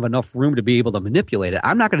to have kind of enough room to be able to manipulate it.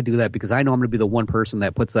 I'm not going to do that, because I know I'm going to be the one person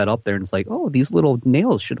that puts that up there and it's like, oh, these little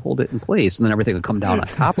nails should hold it in place, and then everything will come down on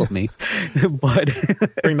top of me. But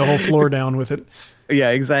bring the whole floor down with it.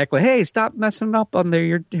 Yeah, exactly. Hey, stop messing up on there.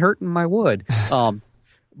 You're hurting my wood.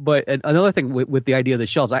 But another thing with the idea of the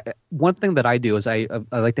shelves, one thing that I do is I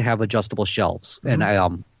like to have adjustable shelves,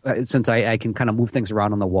 and since I can kind of move things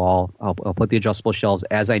around on the wall, I'll put the adjustable shelves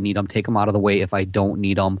as I need them, take them out of the way if I don't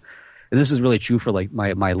need them. And this is really true for like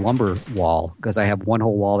my lumber wall, because I have one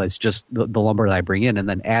whole wall that's just the lumber that I bring in, and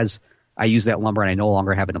then as I use that lumber and I no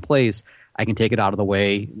longer have it in place, I can take it out of the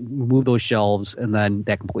way, remove those shelves, and then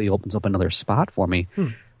that completely opens up another spot for me.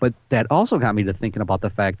 But that also got me to thinking about the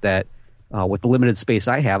fact that with the limited space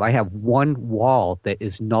I have one wall that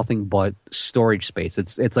is nothing but storage space.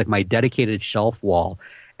 It's like my dedicated shelf wall.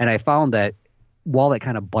 And I found that while that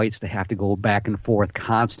kind of bites to have to go back and forth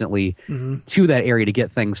constantly to that area to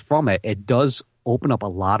get things from it, it does open up a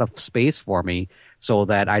lot of space for me, so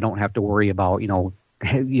that I don't have to worry about,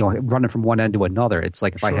 running from one end to another. It's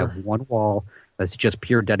like if I have one wall that's just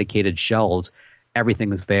pure dedicated shelves,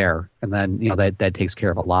 everything is there. And then, that takes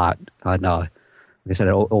care of a lot. And, like I said,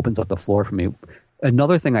 it opens up the floor for me.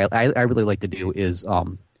 Another thing I really like to do is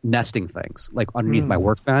nesting things, like underneath my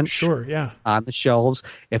workbench. Sure, yeah. On the shelves.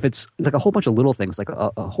 If it's like a whole bunch of little things, like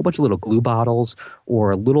a whole bunch of little glue bottles,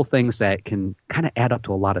 or little things that can kind of add up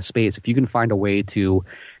to a lot of space, if you can find a way to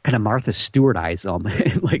kind of Martha Stewartize them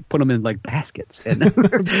and like put them in like baskets and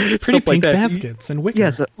pretty pink like baskets and wicker.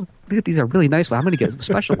 Yes, these are really nice. I'm going to get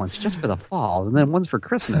special ones just for the fall, and then ones for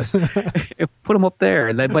Christmas. Put them up there,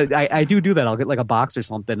 and then, but I do that. I'll get like a box or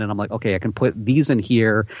something, and I'm like, okay, I can put these in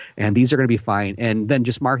here, and these are going to be fine. And then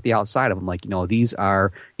just mark the outside of them, like these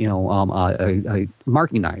are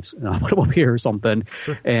marking knives, and I'll put them up here or something,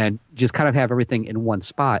 and just kind of have everything in one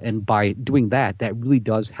spot. And by doing that, that really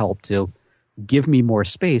does help to give me more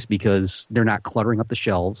space, because they're not cluttering up the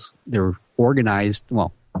shelves. They're organized.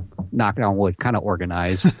 Well, knock down wood, kind of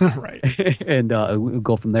organized. Right. And we'll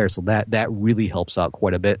go from there. So that really helps out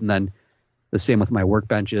quite a bit. And then the same with my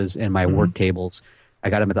workbenches and my work tables. I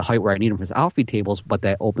got them at the height where I need them for the outfeed tables, but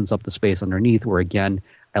that opens up the space underneath, where again,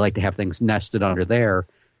 I like to have things nested under there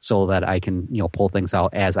so that I can, pull things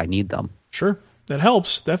out as I need them. Sure. That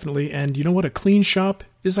helps, definitely. And you know what? A clean shop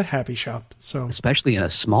is a happy shop. So, especially in a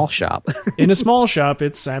small shop. In a small shop,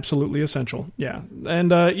 it's absolutely essential. Yeah.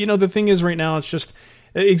 And, the thing is right now, it's just,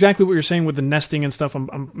 exactly what you're saying with the nesting and stuff.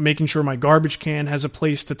 I'm making sure my garbage can has a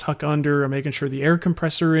place to tuck under. I'm making sure the air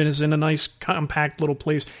compressor is in a nice compact little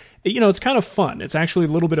place. It's kind of fun. It's actually a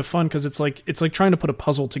little bit of fun because it's like trying to put a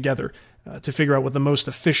puzzle together to figure out what the most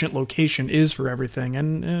efficient location is for everything,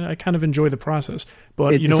 and I kind of enjoy the process.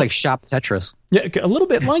 But it's like shop Tetris. Yeah, a little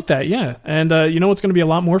bit like that, yeah. And what's going to be a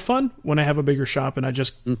lot more fun? When I have a bigger shop and I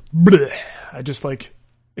just like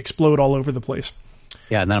explode all over the place.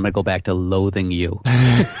 Yeah, and then I'm going to go back to loathing you.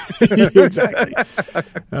 Exactly.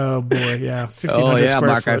 Oh, boy, yeah. 1,500 square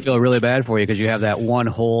Mark, foot. I feel really bad for you because you have that one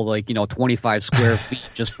whole, 25 square feet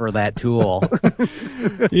just for that tool.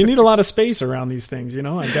 You need a lot of space around these things,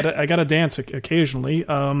 I gotta dance occasionally.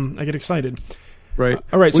 I get excited. Right.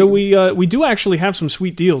 All right, so we do actually have some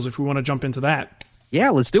sweet deals if we want to jump into that.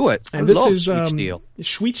 Yeah, let's do it. And this is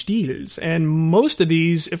Sweet deals, and most of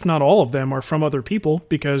these, if not all of them, are from other people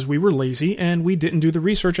because we were lazy and we didn't do the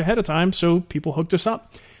research ahead of time, so people hooked us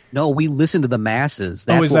up. No, we listen to the masses.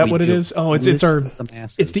 That's is that what it is? Oh, it's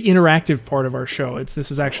the interactive part of our show. This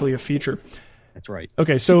is actually a feature. That's right.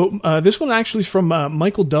 Okay, so this one actually is from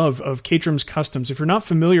Michael Dove of Catrum's Customs. If you're not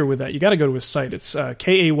familiar with that, you got to go to his site. It's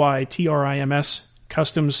Kaytrims,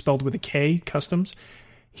 Customs spelled with a K, Customs.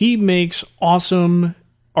 He makes awesome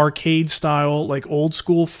arcade-style, like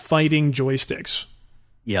old-school fighting joysticks.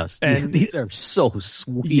 Yes, and these are so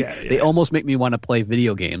sweet. Yeah. They almost make me want to play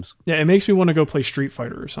video games. Yeah, it makes me want to go play Street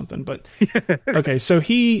Fighter or something. But okay, so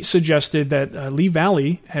he suggested that Lee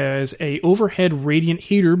Valley has a overhead radiant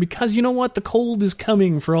heater because you know what? The cold is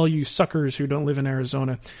coming for all you suckers who don't live in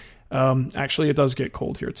Arizona. Actually, it does get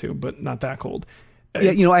cold here too, but not that cold.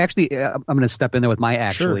 Yeah, I'm going to step in there with my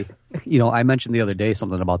actually. Sure. I mentioned the other day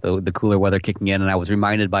something about the cooler weather kicking in, and I was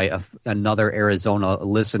reminded by another Arizona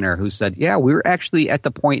listener who said, "Yeah, we're actually at the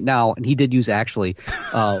point now," and he did use actually,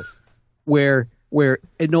 where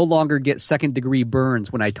it no longer gets second-degree burns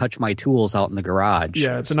when I touch my tools out in the garage.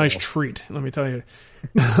 Yeah, it's a nice treat, let me tell you.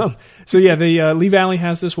 So yeah, the Lee Valley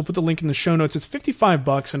has this. We'll put the link in the show notes. It's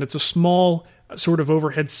 $55, and it's a small sort of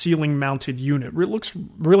overhead ceiling mounted unit. It looks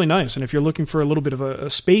really nice, and if you're looking for a little bit of a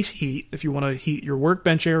space heat, if you want to heat your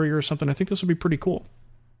workbench area or something, I think this would be pretty cool.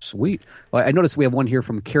 Sweet. Well, I noticed we have one here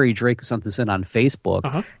from Carrie Drake who sent this in on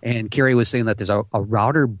Facebook, and Carrie was saying that there's a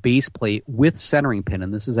router base plate with centering pin,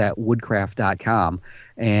 and this is at woodcraft.com.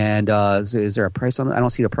 And is there a price on it? I don't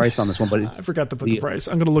see the price on this one, but I forgot to put the price.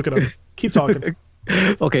 I'm going to look it up. Keep talking.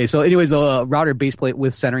 Okay, so anyways, a router base plate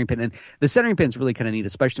with centering pin, and the centering pin is really kind of neat,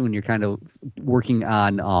 especially when you're kind of working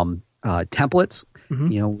on templates.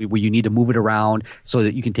 Where you need to move it around so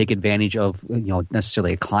that you can take advantage of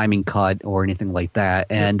necessarily a climbing cut or anything like that.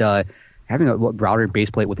 And having a router base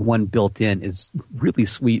plate with one built in is really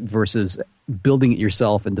sweet versus building it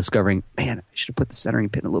yourself and discovering, man, I should have put the centering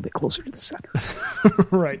pin a little bit closer to the center.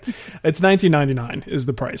 Right. It's $19.99 is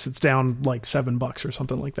the price. It's down like $7 or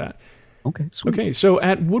something like that. Okay, sweet. Okay, so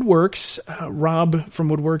at Woodworks, Rob from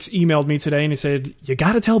Woodworks emailed me today and he said, "You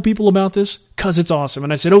got to tell people about this because it's awesome."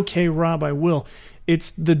 And I said, "Okay, Rob, I will."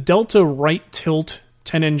 It's the Delta Right Tilt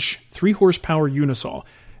 10-inch 3-horsepower unisaw.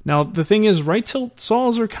 Now, the thing is, right tilt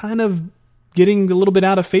saws are kind of getting a little bit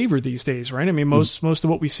out of favor these days, right? I mean, most of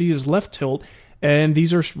what we see is left tilt, and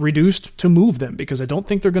these are reduced to move them because I don't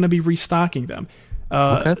think they're going to be restocking them.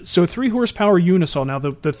 So 3-horsepower unisaw. Now,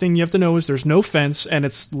 the thing you have to know is there's no fence, and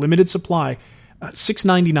it's limited supply.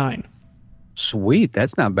 $6.99. Sweet,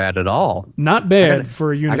 that's not bad at all. Not bad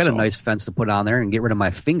for a unisaw. I got a nice fence to put on there and get rid of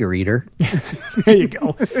my finger eater. There you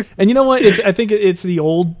go. And you know what? I think it's the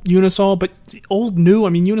old unisaw, but old new. I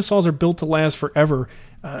mean, unisaws are built to last forever.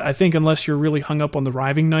 I think unless you're really hung up on the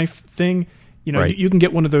riving knife thing, right. You can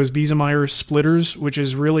get one of those Biesemeyer splitters, which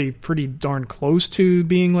is really pretty darn close to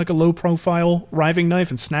being like a low profile riving knife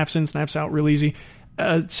and snaps in, snaps out real easy.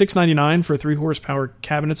 $6.99 for a 3-horsepower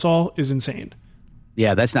cabinet saw is insane.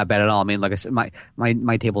 Yeah, that's not bad at all. I mean, like I said,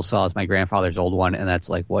 my table saw is my grandfather's old one, and that's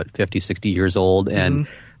like, 50, 60 years old. And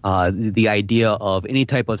the idea of any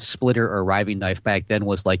type of splitter or riving knife back then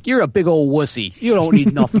was like, you're a big old wussy. You don't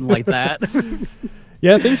need nothing like that.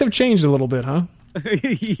 Yeah, things have changed a little bit, huh?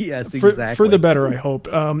 Yes, exactly. For the better, I hope.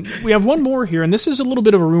 We have one more here, and this is a little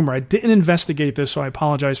bit of a rumor. I didn't investigate this, so I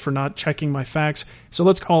apologize for not checking my facts. So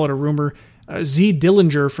let's call it a rumor. Z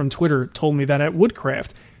Dillinger from Twitter told me that at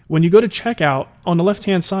Woodcraft, when you go to checkout, on the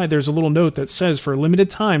left-hand side, there's a little note that says for a limited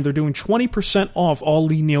time, they're doing 20% off all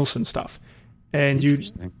Lee Nielsen stuff. And you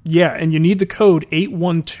need the code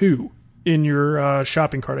 812 in your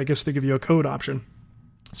shopping cart. I guess they give you a code option.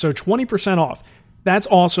 So 20% off. That's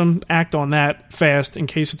awesome. Act on that fast in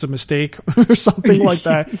case it's a mistake or something like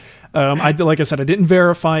that. Like I said, I didn't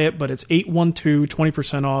verify it, but it's 812,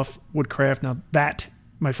 20% off Woodcraft. Now that,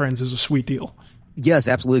 my friends, is a sweet deal. Yes,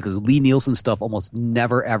 absolutely, because Lee Nielsen stuff almost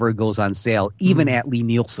never, ever goes on sale, even at Lee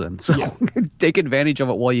Nielsen. So take advantage of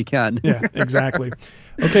it while you can. Yeah, exactly.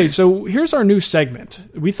 Okay, so here's our new segment.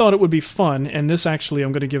 We thought it would be fun, and this actually,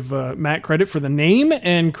 I'm going to give Matt credit for the name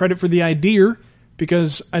and credit for the idea,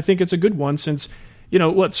 because I think it's a good one since,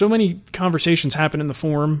 so many conversations happen in the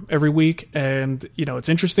forum every week, and, it's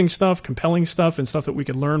interesting stuff, compelling stuff, and stuff that we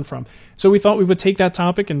could learn from. So we thought we would take that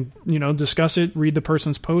topic and, discuss it, read the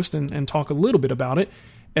person's post, and talk a little bit about it.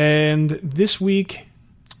 And this week,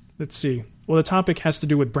 let's see. Well, the topic has to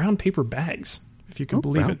do with brown paper bags, if you can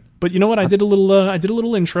believe it. But you know what? I did a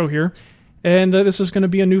little intro here, and this is going to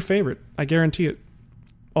be a new favorite. I guarantee it.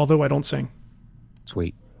 Although I don't sing.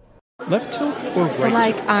 Sweet. Left tilt or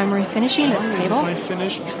right So, I'm refinishing this table. I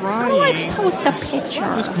finish How do I trying? post a picture?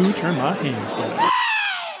 Just glue turn my hands back.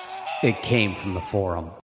 It came from the forum.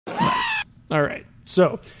 Nice. All right.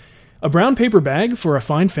 So, a brown paper bag for a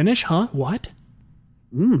fine finish, huh? What?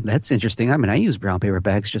 That's interesting. I mean, I use brown paper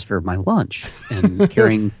bags just for my lunch and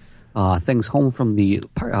carrying things home from the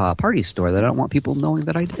party store that I don't want people knowing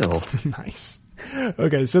that I do. Nice.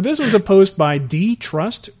 Okay, so this was a post by D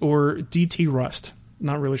Trust or DT Rust.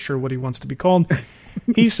 Not really sure what he wants to be called.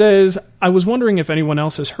 He says, I was wondering if anyone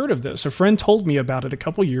else has heard of this. A friend told me about it a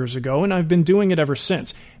couple years ago, and I've been doing it ever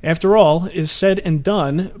since. After all is said and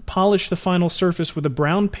done, polish the final surface with a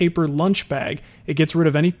brown paper lunch bag. It gets rid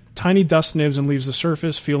of any tiny dust nibs and leaves the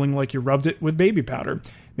surface feeling like you rubbed it with baby powder.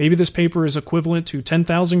 Maybe this paper is equivalent to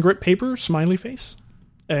 10,000 grit paper, smiley face.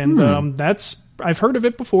 And I've heard of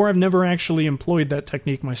it before. I've never actually employed that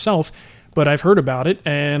technique myself, but I've heard about it,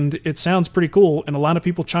 and it sounds pretty cool. And a lot of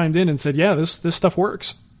people chimed in and said, yeah, this stuff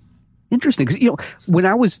works. Interesting. 'Cause, when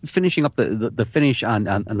I was finishing up the finish on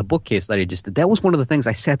the bookcase that I just did, that was one of the things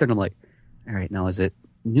I sat there and I'm like, all right, now is it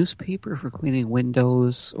newspaper for cleaning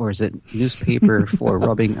windows or is it newspaper for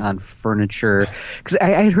rubbing on furniture? Because I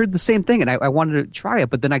had heard the same thing and I wanted to try it,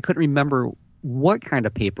 but then I couldn't remember what kind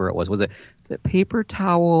of paper it was. Is it paper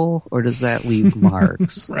towel or does that leave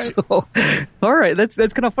marks? Right. So, all right, that's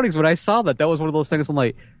kind of funny because when I saw that was one of those things I'm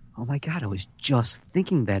like, oh my God, I was just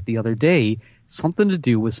thinking that the other day. Something to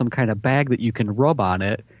do with some kind of bag that you can rub on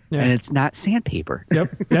it, and it's not sandpaper.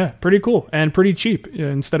 Yep. Yeah, pretty cool and pretty cheap.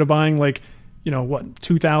 Instead of buying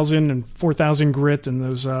 2,000 and 4,000 grit and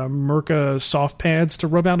those Mirka soft pads to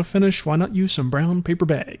rub out a finish, why not use some brown paper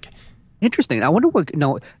bag? Interesting. I wonder what.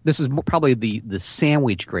 This is probably the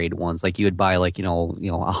sandwich grade ones, like you would buy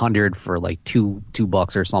 100 for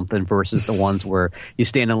 $2 or something, versus the ones where you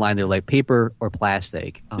stand in line. They're like paper or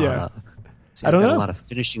plastic. Yeah. See, I don't know. A lot of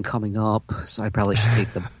finishing coming up, so I probably should take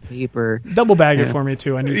the paper. Double bag it for me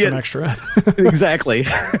too. I need some extra. Exactly.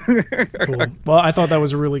 Cool. Well, I thought that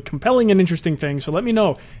was a really compelling and interesting thing. So let me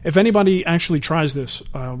know if anybody actually tries this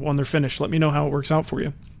when they're finished. Let me know how it works out for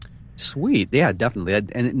you. Sweet. Yeah, definitely.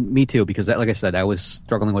 And me too, because like I said, I was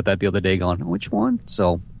struggling with that the other day going, which one?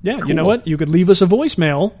 So yeah, cool. You know what? You could leave us a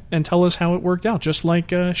voicemail and tell us how it worked out, just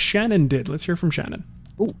like Shannon did. Let's hear from Shannon.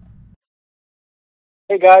 Ooh.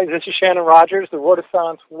 Hey guys, this is Shannon Rogers, the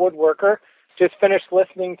Renaissance Woodworker. Just finished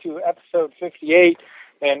listening to episode 58,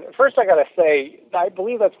 and first I gotta say, I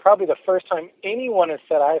believe that's probably the first time anyone has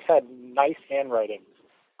said I've had nice handwriting.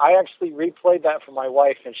 I actually replayed that for my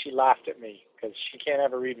wife, and she laughed at me, because she can't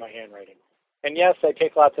ever read my handwriting. And yes, I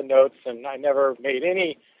take lots of notes, and I never made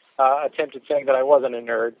any attempt at saying that I wasn't a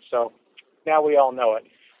nerd, so now we all know it.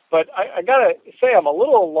 But I gotta say, I'm a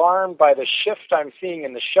little alarmed by the shift I'm seeing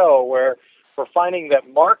in the show, where we're finding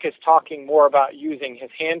that Mark is talking more about using his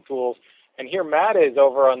hand tools, and here Matt is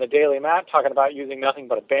over on the Daily Matt talking about using nothing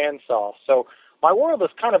but a bandsaw. So my world is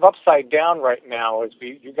kind of upside down right now as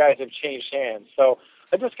you guys have changed hands. So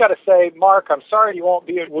I just got to say, Mark, I'm sorry you won't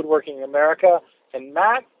be at Woodworking America, and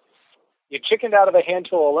Matt, you chickened out of the hand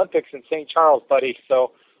tool Olympics in St. Charles, buddy.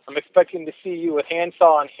 So I'm expecting to see you with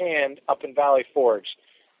handsaw in hand up in Valley Forge.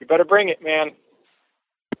 You better bring it, man.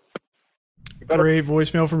 Great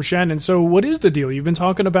voicemail from Shannon. So what is the deal? You've been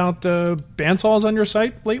talking about bandsaws on your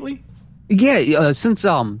site lately? Yeah, since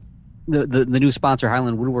the new sponsor,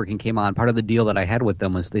 Highland Woodworking, came on, part of the deal that I had with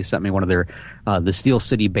them was they sent me one of their the Steel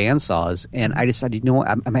City bandsaws, and I decided,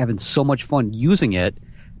 I'm having so much fun using it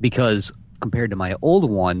because compared to my old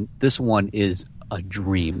one, this one is a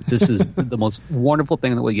dream. This is the most wonderful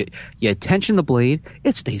thing that we get. You tension the blade,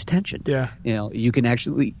 it stays tensioned. Yeah. You can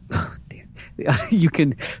actually... You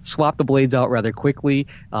can swap the blades out rather quickly,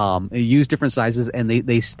 use different sizes, and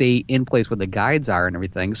they stay in place where the guides are and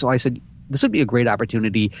everything. So I said, this would be a great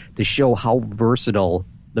opportunity to show how versatile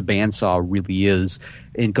the bandsaw really is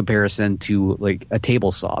in comparison to like a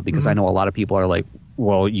table saw, because I know a lot of people are like,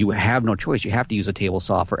 well, you have no choice. You have to use a table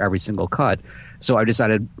saw for every single cut. So I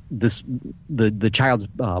decided the child's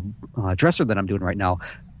dresser that I'm doing right now,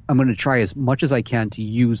 I'm going to try as much as I can to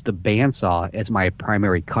use the bandsaw as my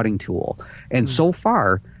primary cutting tool. And so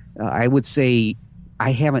far, I would say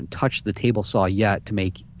I haven't touched the table saw yet to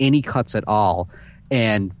make any cuts at all.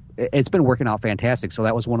 And it's been working out fantastic. So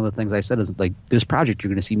that was one of the things I said is, like, this project, you're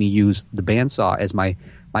going to see me use the bandsaw as my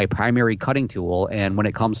primary cutting tool. And when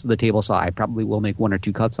it comes to the table saw, I probably will make 1 or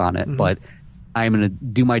 2 cuts on it. But I'm going to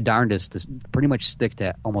do my darndest to pretty much stick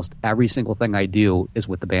to almost every single thing I do is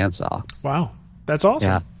with the bandsaw. Wow. That's awesome.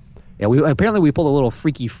 Yeah. Yeah, we pulled a little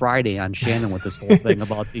Freaky Friday on Shannon with this whole thing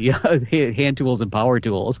about the hand tools and power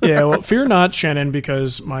tools. Yeah, well, fear not, Shannon,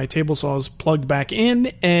 because my table saw is plugged back in,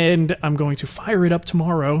 and I'm going to fire it up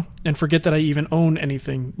tomorrow and forget that I even own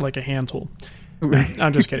anything like a hand tool. No,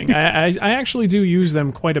 I'm just kidding. I actually do use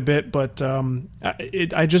them quite a bit, but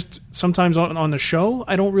I just sometimes on the show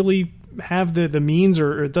I don't really have the means,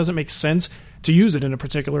 or it doesn't make sense to use it in a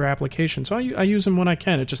particular application. So I use them when I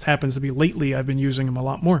can. It just happens to be lately I've been using them a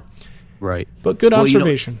lot more. Right. But good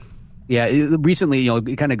observation. Yeah, recently,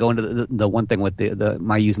 kind of going to the one thing with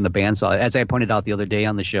my using the bandsaw. As I pointed out the other day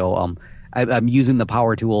on the show, I'm using the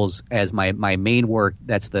power tools as my main work.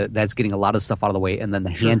 That's getting a lot of stuff out of the way, and then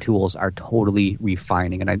the hand tools are totally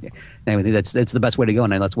refining. And I think that's the best way to go,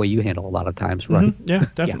 and that's the way you handle a lot of times, right? Mm-hmm. Yeah,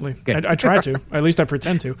 definitely. Yeah, I try to. At least I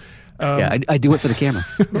pretend to. I do it for the camera.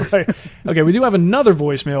 Right. Okay, we do have another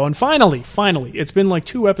voicemail, and finally, it's been like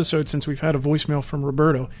 2 episodes since we've had a voicemail from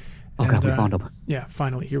Roberto. Oh, God, we found him. Yeah,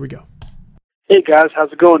 finally, here we go. Hey, guys,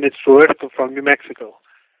 how's it going? It's Roberto from New Mexico.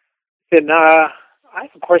 And I have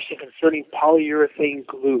a question concerning polyurethane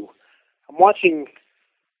glue. I'm watching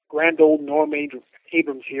grand old Norm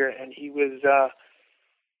Abrams here, and he was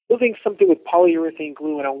building something with polyurethane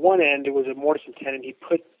glue, and on one end it was a mortise and tenon. He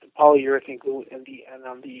put the polyurethane glue and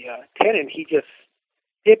on the tenon he just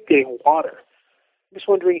dipped it in water. I'm just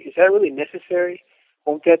wondering, is that really necessary?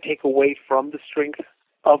 Won't that take away from the strength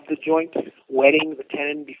of the joint, wetting the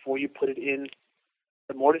tenon before you put it in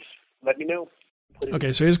the mortise? Let me know.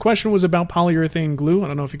 Okay, so his question was about polyurethane glue. I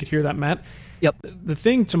don't know if you could hear that, Matt. Yep. The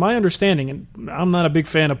thing, to my understanding, and I'm not a big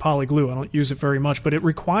fan of poly glue, I don't use it very much, but it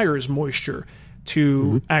requires moisture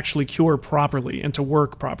to actually cure properly and to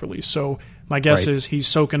work properly. So my guess is he's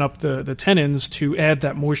soaking up the tenons to add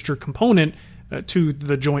that moisture component to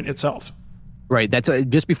the joint itself. Right. That's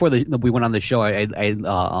just before we went on the show. I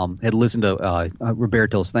had listened to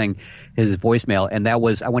Roberto's thing, his voicemail, and that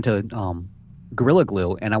was I went to Gorilla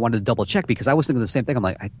Glue, and I wanted to double check because I was thinking the same thing. I'm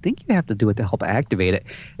like, I think you have to do it to help activate it,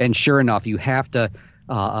 and sure enough, you have to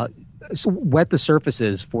wet the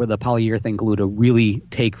surfaces for the polyurethane glue to really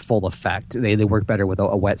take full effect. They work better with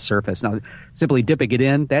a wet surface. Now, simply dipping it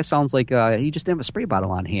in, that sounds like you just have a spray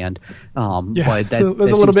bottle on hand. But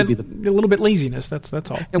there's a little bit laziness.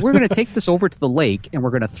 That's all. And we're going to take this over to the lake, and we're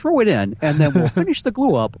going to throw it in, and then we'll finish the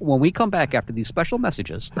glue up when we come back after these special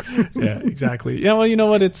messages. Yeah, exactly. Yeah, well, you know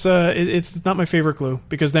what? It's not my favorite glue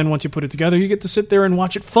because then once you put it together, you get to sit there and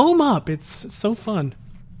watch it foam up. It's so fun.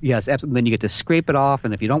 Yes, absolutely. Then you get to scrape it off,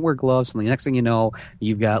 and if you don't wear gloves, and the next thing you know,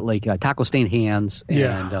 you've got like taco stained hands,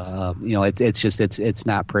 and it's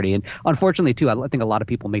not pretty. And unfortunately, too, I think a lot of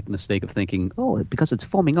people make the mistake of thinking, oh, because it's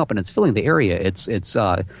foaming up and it's filling the area, it's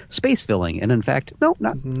space filling, and in fact,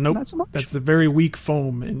 not so much. That's a very weak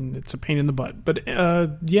foam, and it's a pain in the butt. But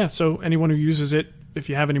so anyone who uses it, if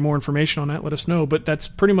you have any more information on that, let us know. But that's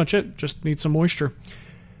pretty much it. Just need some moisture.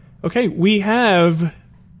 Okay, we have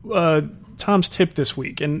Tom's tip this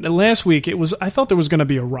week, and last week I thought there was going to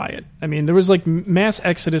be a riot. I mean, there was like mass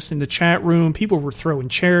exodus in the chat room. People were throwing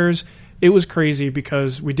chairs. It was crazy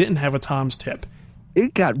because we didn't have a Tom's tip.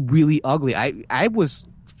 It got really ugly. I was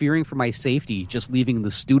fearing for my safety just leaving the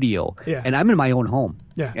studio, and I'm in my own home.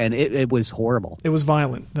 Yeah, and it was horrible. It was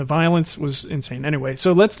violent. The violence was insane. Anyway,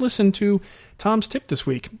 so let's listen to Tom's tip this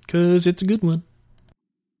week because it's a good one.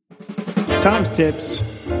 Tom's tips.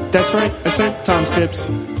 That's right. I said Tom's tips.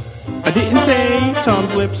 I didn't say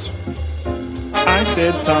Tom's lips. I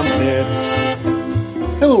said Tom's tips.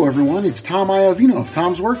 Hello everyone, it's Tom Iovino of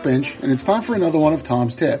Tom's Workbench, and it's time for another one of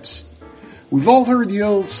Tom's tips. We've all heard the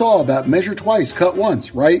old saw about measure twice, cut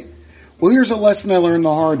once, right? Well, here's a lesson I learned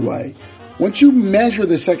the hard way. Once you measure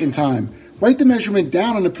the second time, write the measurement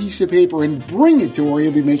down on a piece of paper and bring it to where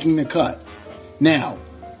you'll be making the cut. Now,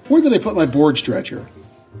 where did I put my board stretcher?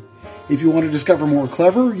 If you want to discover more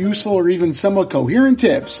clever, useful, or even somewhat coherent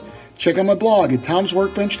tips, check out my blog at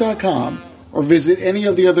tomsworkbench.com or visit any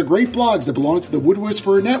of the other great blogs that belong to the Wood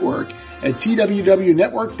Whisperer Network at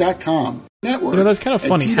twwnetwork.com. Network. That's kind of at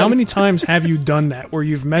funny. TW How many times have you done that where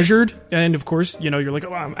you've measured and, of course, you're like,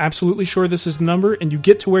 oh, I'm absolutely sure this is the number, and you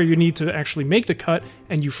get to where you need to actually make the cut,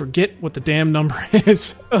 and you forget what the damn number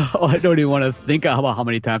is. Oh, I don't even want to think about how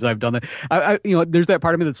many times I've done that. There's that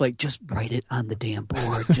part of me that's like, just write it on the damn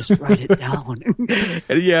board. Just write it down.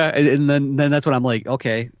 and then that's when I'm like,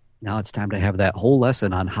 okay, now it's time to have that whole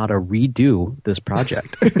lesson on how to redo this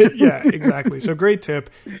project. Yeah, exactly. So great tip.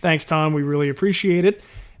 Thanks, Tom. We really appreciate it.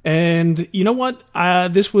 And you know what?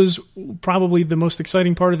 This was probably the most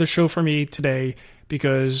exciting part of the show for me today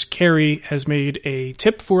because Carrie has made a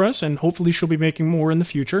tip for us, and hopefully she'll be making more in the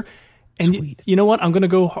future. And Sweet. You know what? I'm going to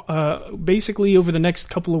go basically over the next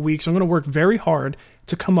couple of weeks. I'm going to work very hard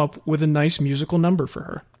to come up with a nice musical number for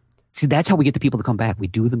her. See, that's how we get the people to come back. We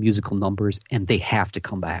do the musical numbers, and they have to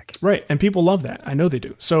come back. Right, and people love that. I know they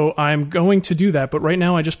do. So I'm going to do that. But right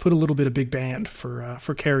now, I just put a little bit of big band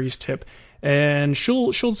for Carrie's tip. And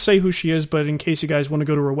she'll say who she is, but in case you guys want to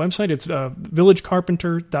go to her website, it's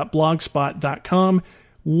villagecarpenter.blogspot.com.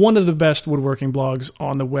 One of the best woodworking blogs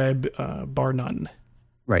on the web, bar none.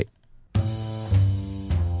 Right.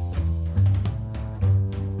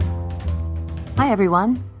 Hi,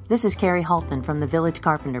 everyone. This is Carrie Haltman from the Village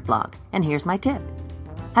Carpenter blog, and here's my tip.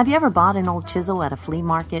 Have you ever bought an old chisel at a flea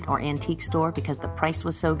market or antique store because the price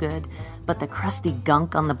was so good, but the crusty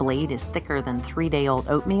gunk on the blade is thicker than 3-day-old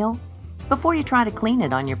oatmeal? Before you try to clean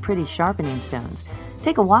it on your pretty sharpening stones,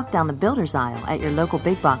 take a walk down the builder's aisle at your local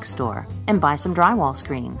big box store and buy some drywall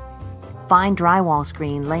screen. Fine drywall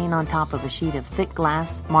screen laying on top of a sheet of thick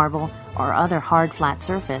glass, marble, or other hard flat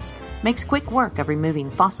surface makes quick work of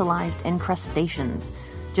removing fossilized incrustations.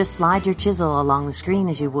 Just slide your chisel along the screen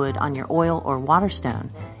as you would on your oil or water stone.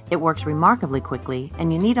 It works remarkably quickly,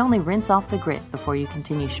 and you need only rinse off the grit before you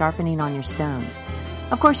continue sharpening on your stones.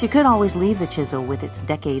 Of course, you could always leave the chisel with its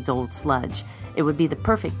decades-old sludge. It would be the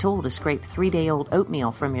perfect tool to scrape 3-day-old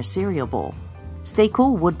oatmeal from your cereal bowl. Stay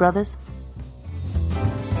cool, Wood Brothers.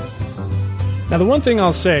 Now, the one thing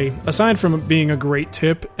I'll say, aside from it being a great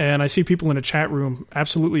tip, and I see people in the chat room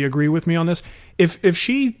absolutely agree with me on this, if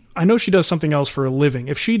she, I know she does something else for a living.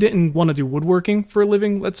 If she didn't want to do woodworking for a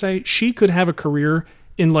living, let's say, she could have a career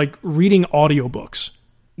in, like, reading audiobooks.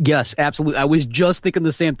 Yes, absolutely. I was just thinking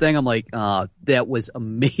the same thing. I'm like, that was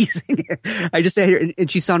amazing. I just sat here, and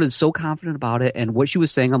she sounded so confident about it. And what she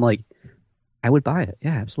was saying, I'm like, I would buy it.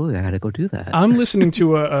 Yeah, absolutely. I got to go do that. I'm listening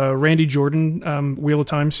to a Randy Jordan Wheel of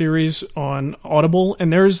Time series on Audible,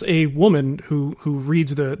 and there's a woman who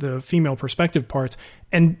reads the female perspective parts,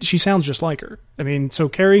 and she sounds just like her. I mean, so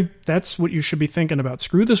Carrie, that's what you should be thinking about.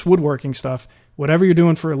 Screw this woodworking stuff. Whatever you're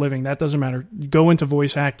doing for a living, that doesn't matter. Go into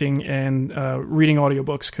voice acting and reading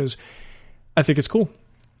audiobooks because I think it's cool.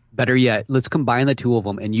 Better yet, let's combine the two of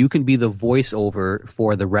them, and you can be the voiceover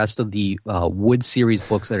for the rest of the Wood series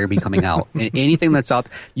books that are going to be coming out. And anything that's out,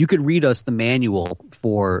 you could read us the manual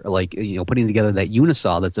for, like, putting together that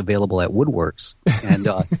Unisaw that's available at Woodworks, and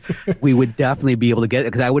we would definitely be able to get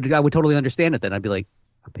it because I would totally understand it. Then I'd be like,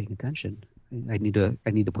 I'm paying attention. I need to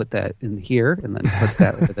put that in here and then put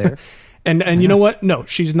that over there. And you know what? No,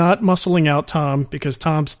 she's not muscling out Tom because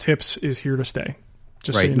Tom's tips is here to stay.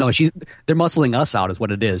 Just right. So you know. No, they're muscling us out is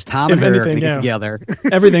what it is. Tom and her are going to get together.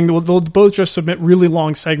 Everything. They'll both just submit really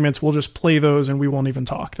long segments. We'll just play those and we won't even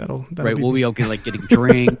talk. That'll right. We'll be okay, like getting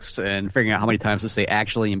drinks and figuring out how many times to say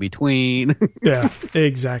actually in between. Yeah,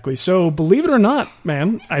 exactly. So believe it or not,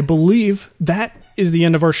 man, I believe that is the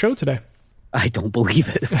end of our show today. I don't believe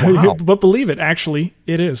it. Wow. But believe it. Actually,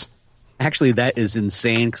 it is. Actually, that is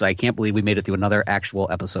insane because I can't believe we made it through another actual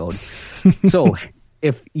episode. So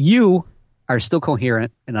if you are still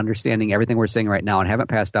coherent and understanding everything we're saying right now and haven't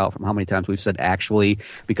passed out from how many times we've said actually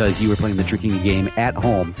because you were playing the drinking game at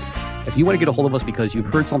home, if you want to get a hold of us because you've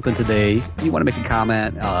heard something today, you want to make a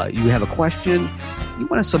comment, you have a question, you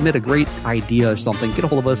want to submit a great idea or something, get a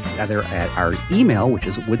hold of us either at our email, which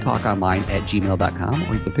is woodtalkonline@gmail.com,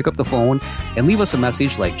 or you can pick up the phone and leave us a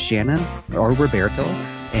message like Shannon or Roberto,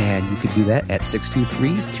 and you can do that at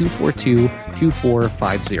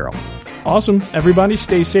 623-242-2450. Awesome. Everybody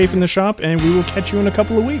stay safe in the shop, and we will catch you in a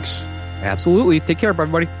couple of weeks. Absolutely. Take care,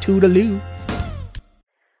 everybody. Toodaloo.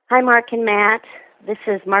 Hi, Mark and Matt. This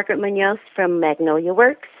is Margaret Munoz from Magnolia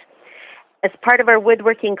Works. As part of our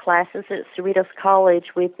woodworking classes at Cerritos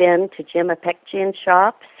College, we've been to Jim Apekjian's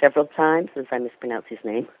shop several times, as I mispronounce his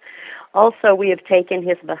name. Also, we have taken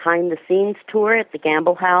his behind-the-scenes tour at the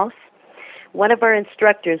Gamble House. One of our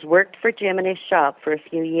instructors worked for Jim in his shop for a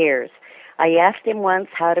few years. I asked him once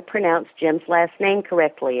how to pronounce Jim's last name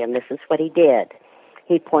correctly, and this is what he did.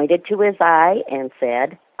 He pointed to his eye and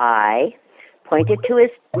said, I, pointed to his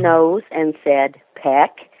nose and said,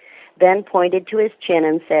 peck, then pointed to his chin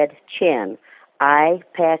and said, chin. I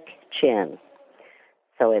peck chin.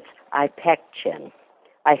 So it's I peck chin.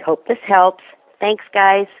 I hope this helps. Thanks,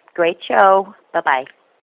 guys. Great show. Bye-bye.